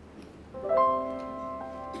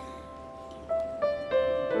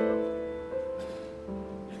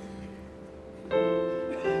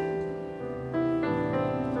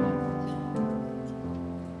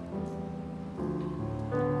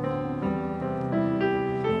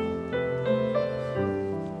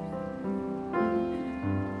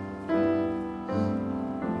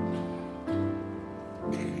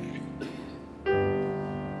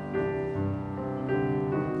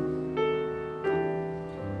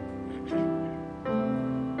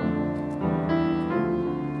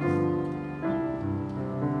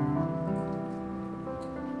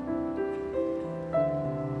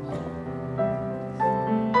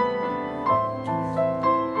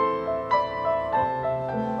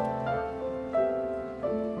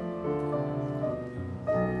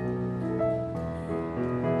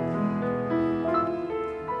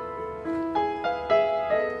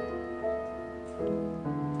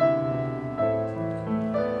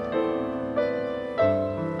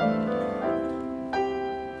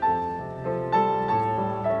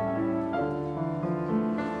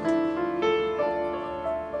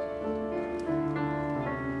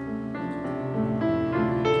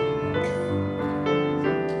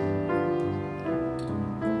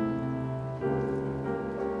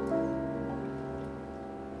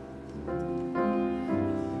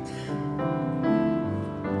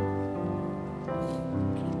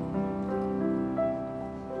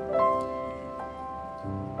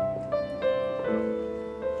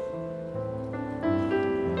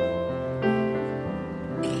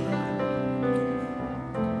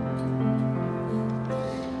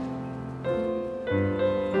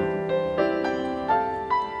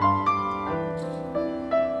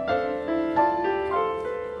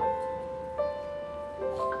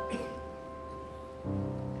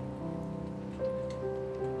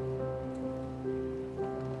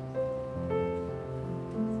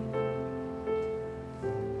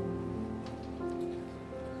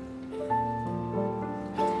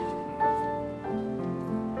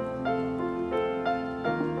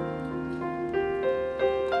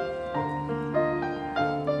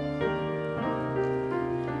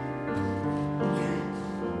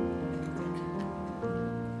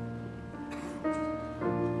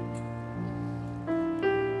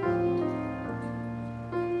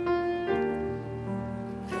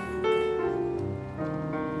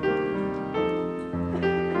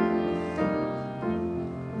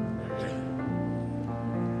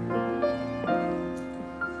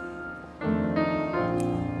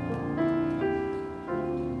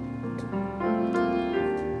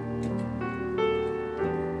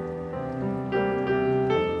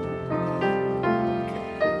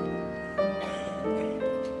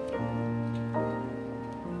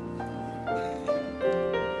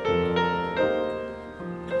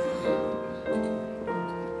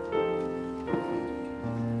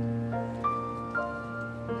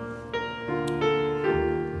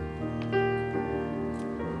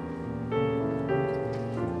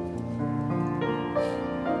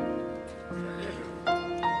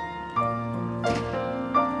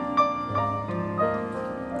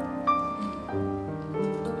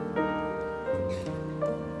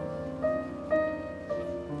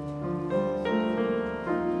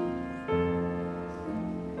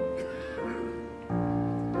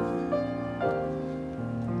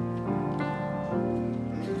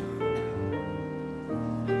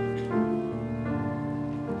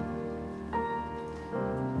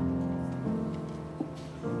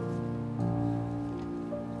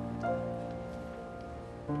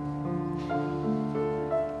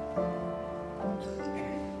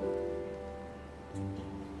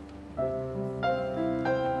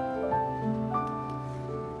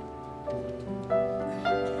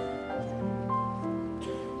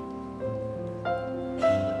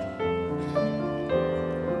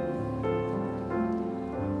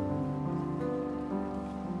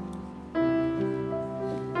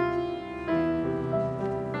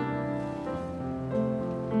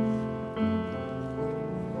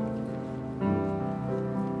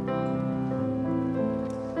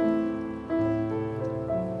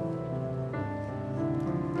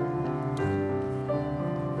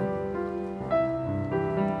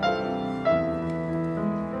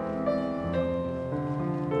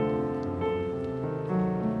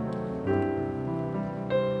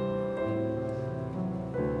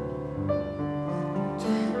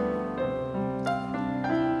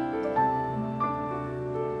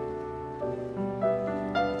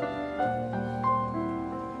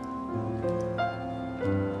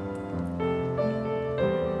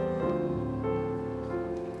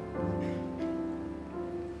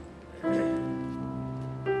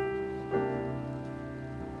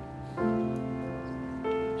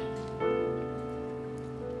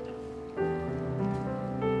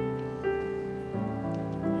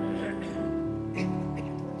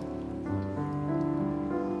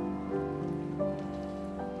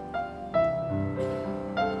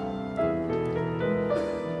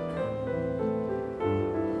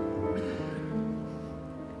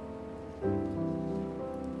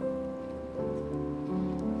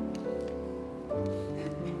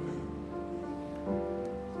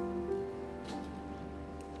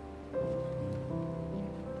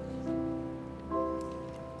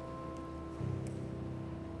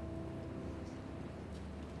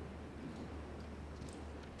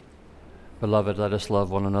 Beloved, let us love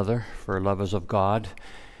one another, for love is of God,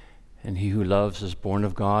 and he who loves is born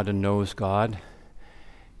of God and knows God.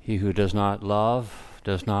 He who does not love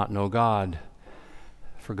does not know God,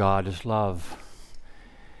 for God is love.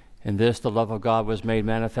 In this, the love of God was made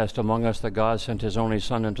manifest among us, that God sent his only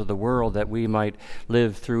Son into the world that we might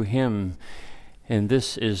live through him. And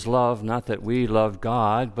this is love, not that we loved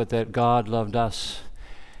God, but that God loved us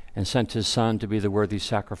and sent his Son to be the worthy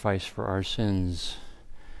sacrifice for our sins.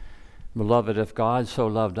 Beloved, if God so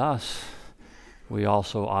loved us, we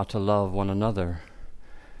also ought to love one another.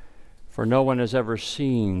 For no one has ever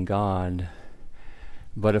seen God.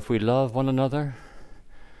 But if we love one another,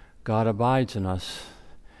 God abides in us,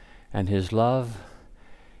 and his love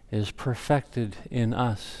is perfected in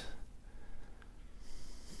us.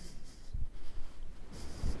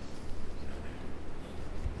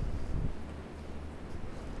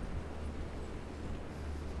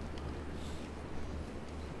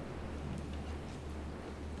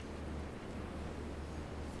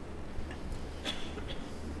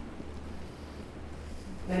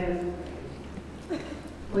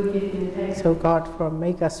 We give you thanks, O God, for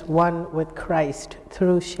make us one with Christ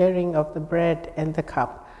through sharing of the bread and the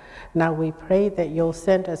cup. Now we pray that you'll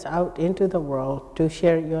send us out into the world to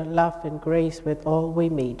share your love and grace with all we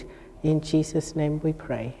meet. In Jesus' name we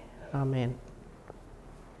pray. Amen.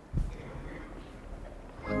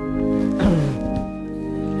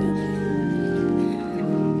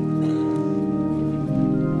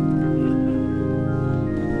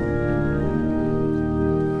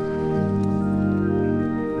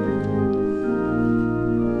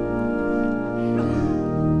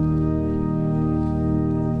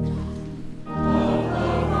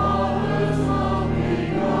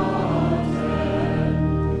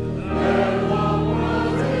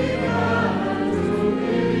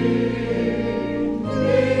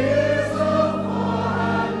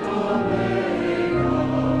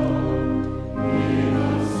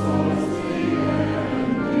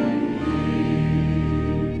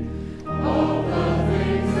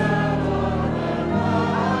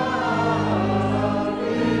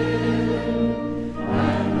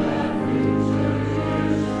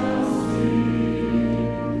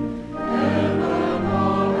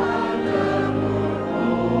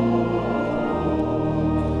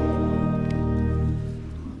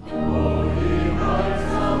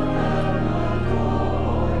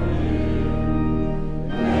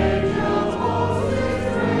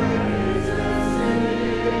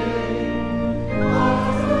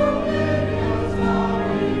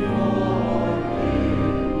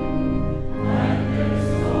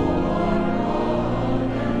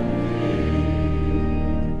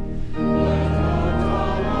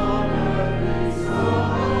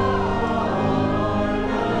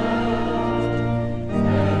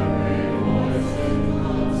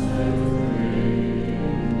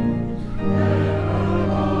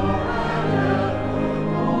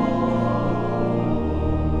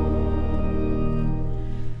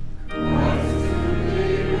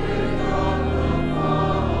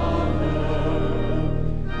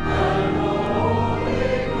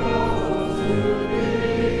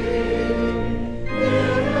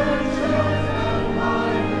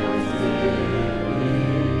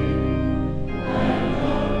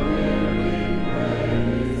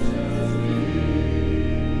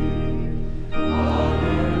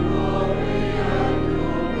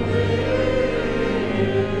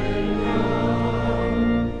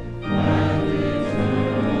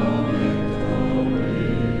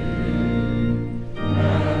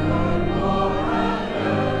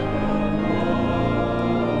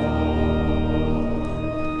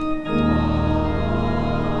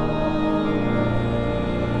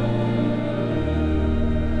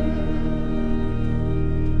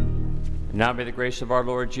 Now may the grace of our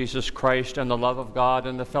Lord Jesus Christ and the love of God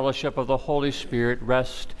and the fellowship of the Holy Spirit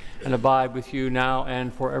rest and abide with you now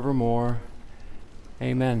and forevermore.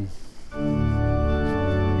 Amen.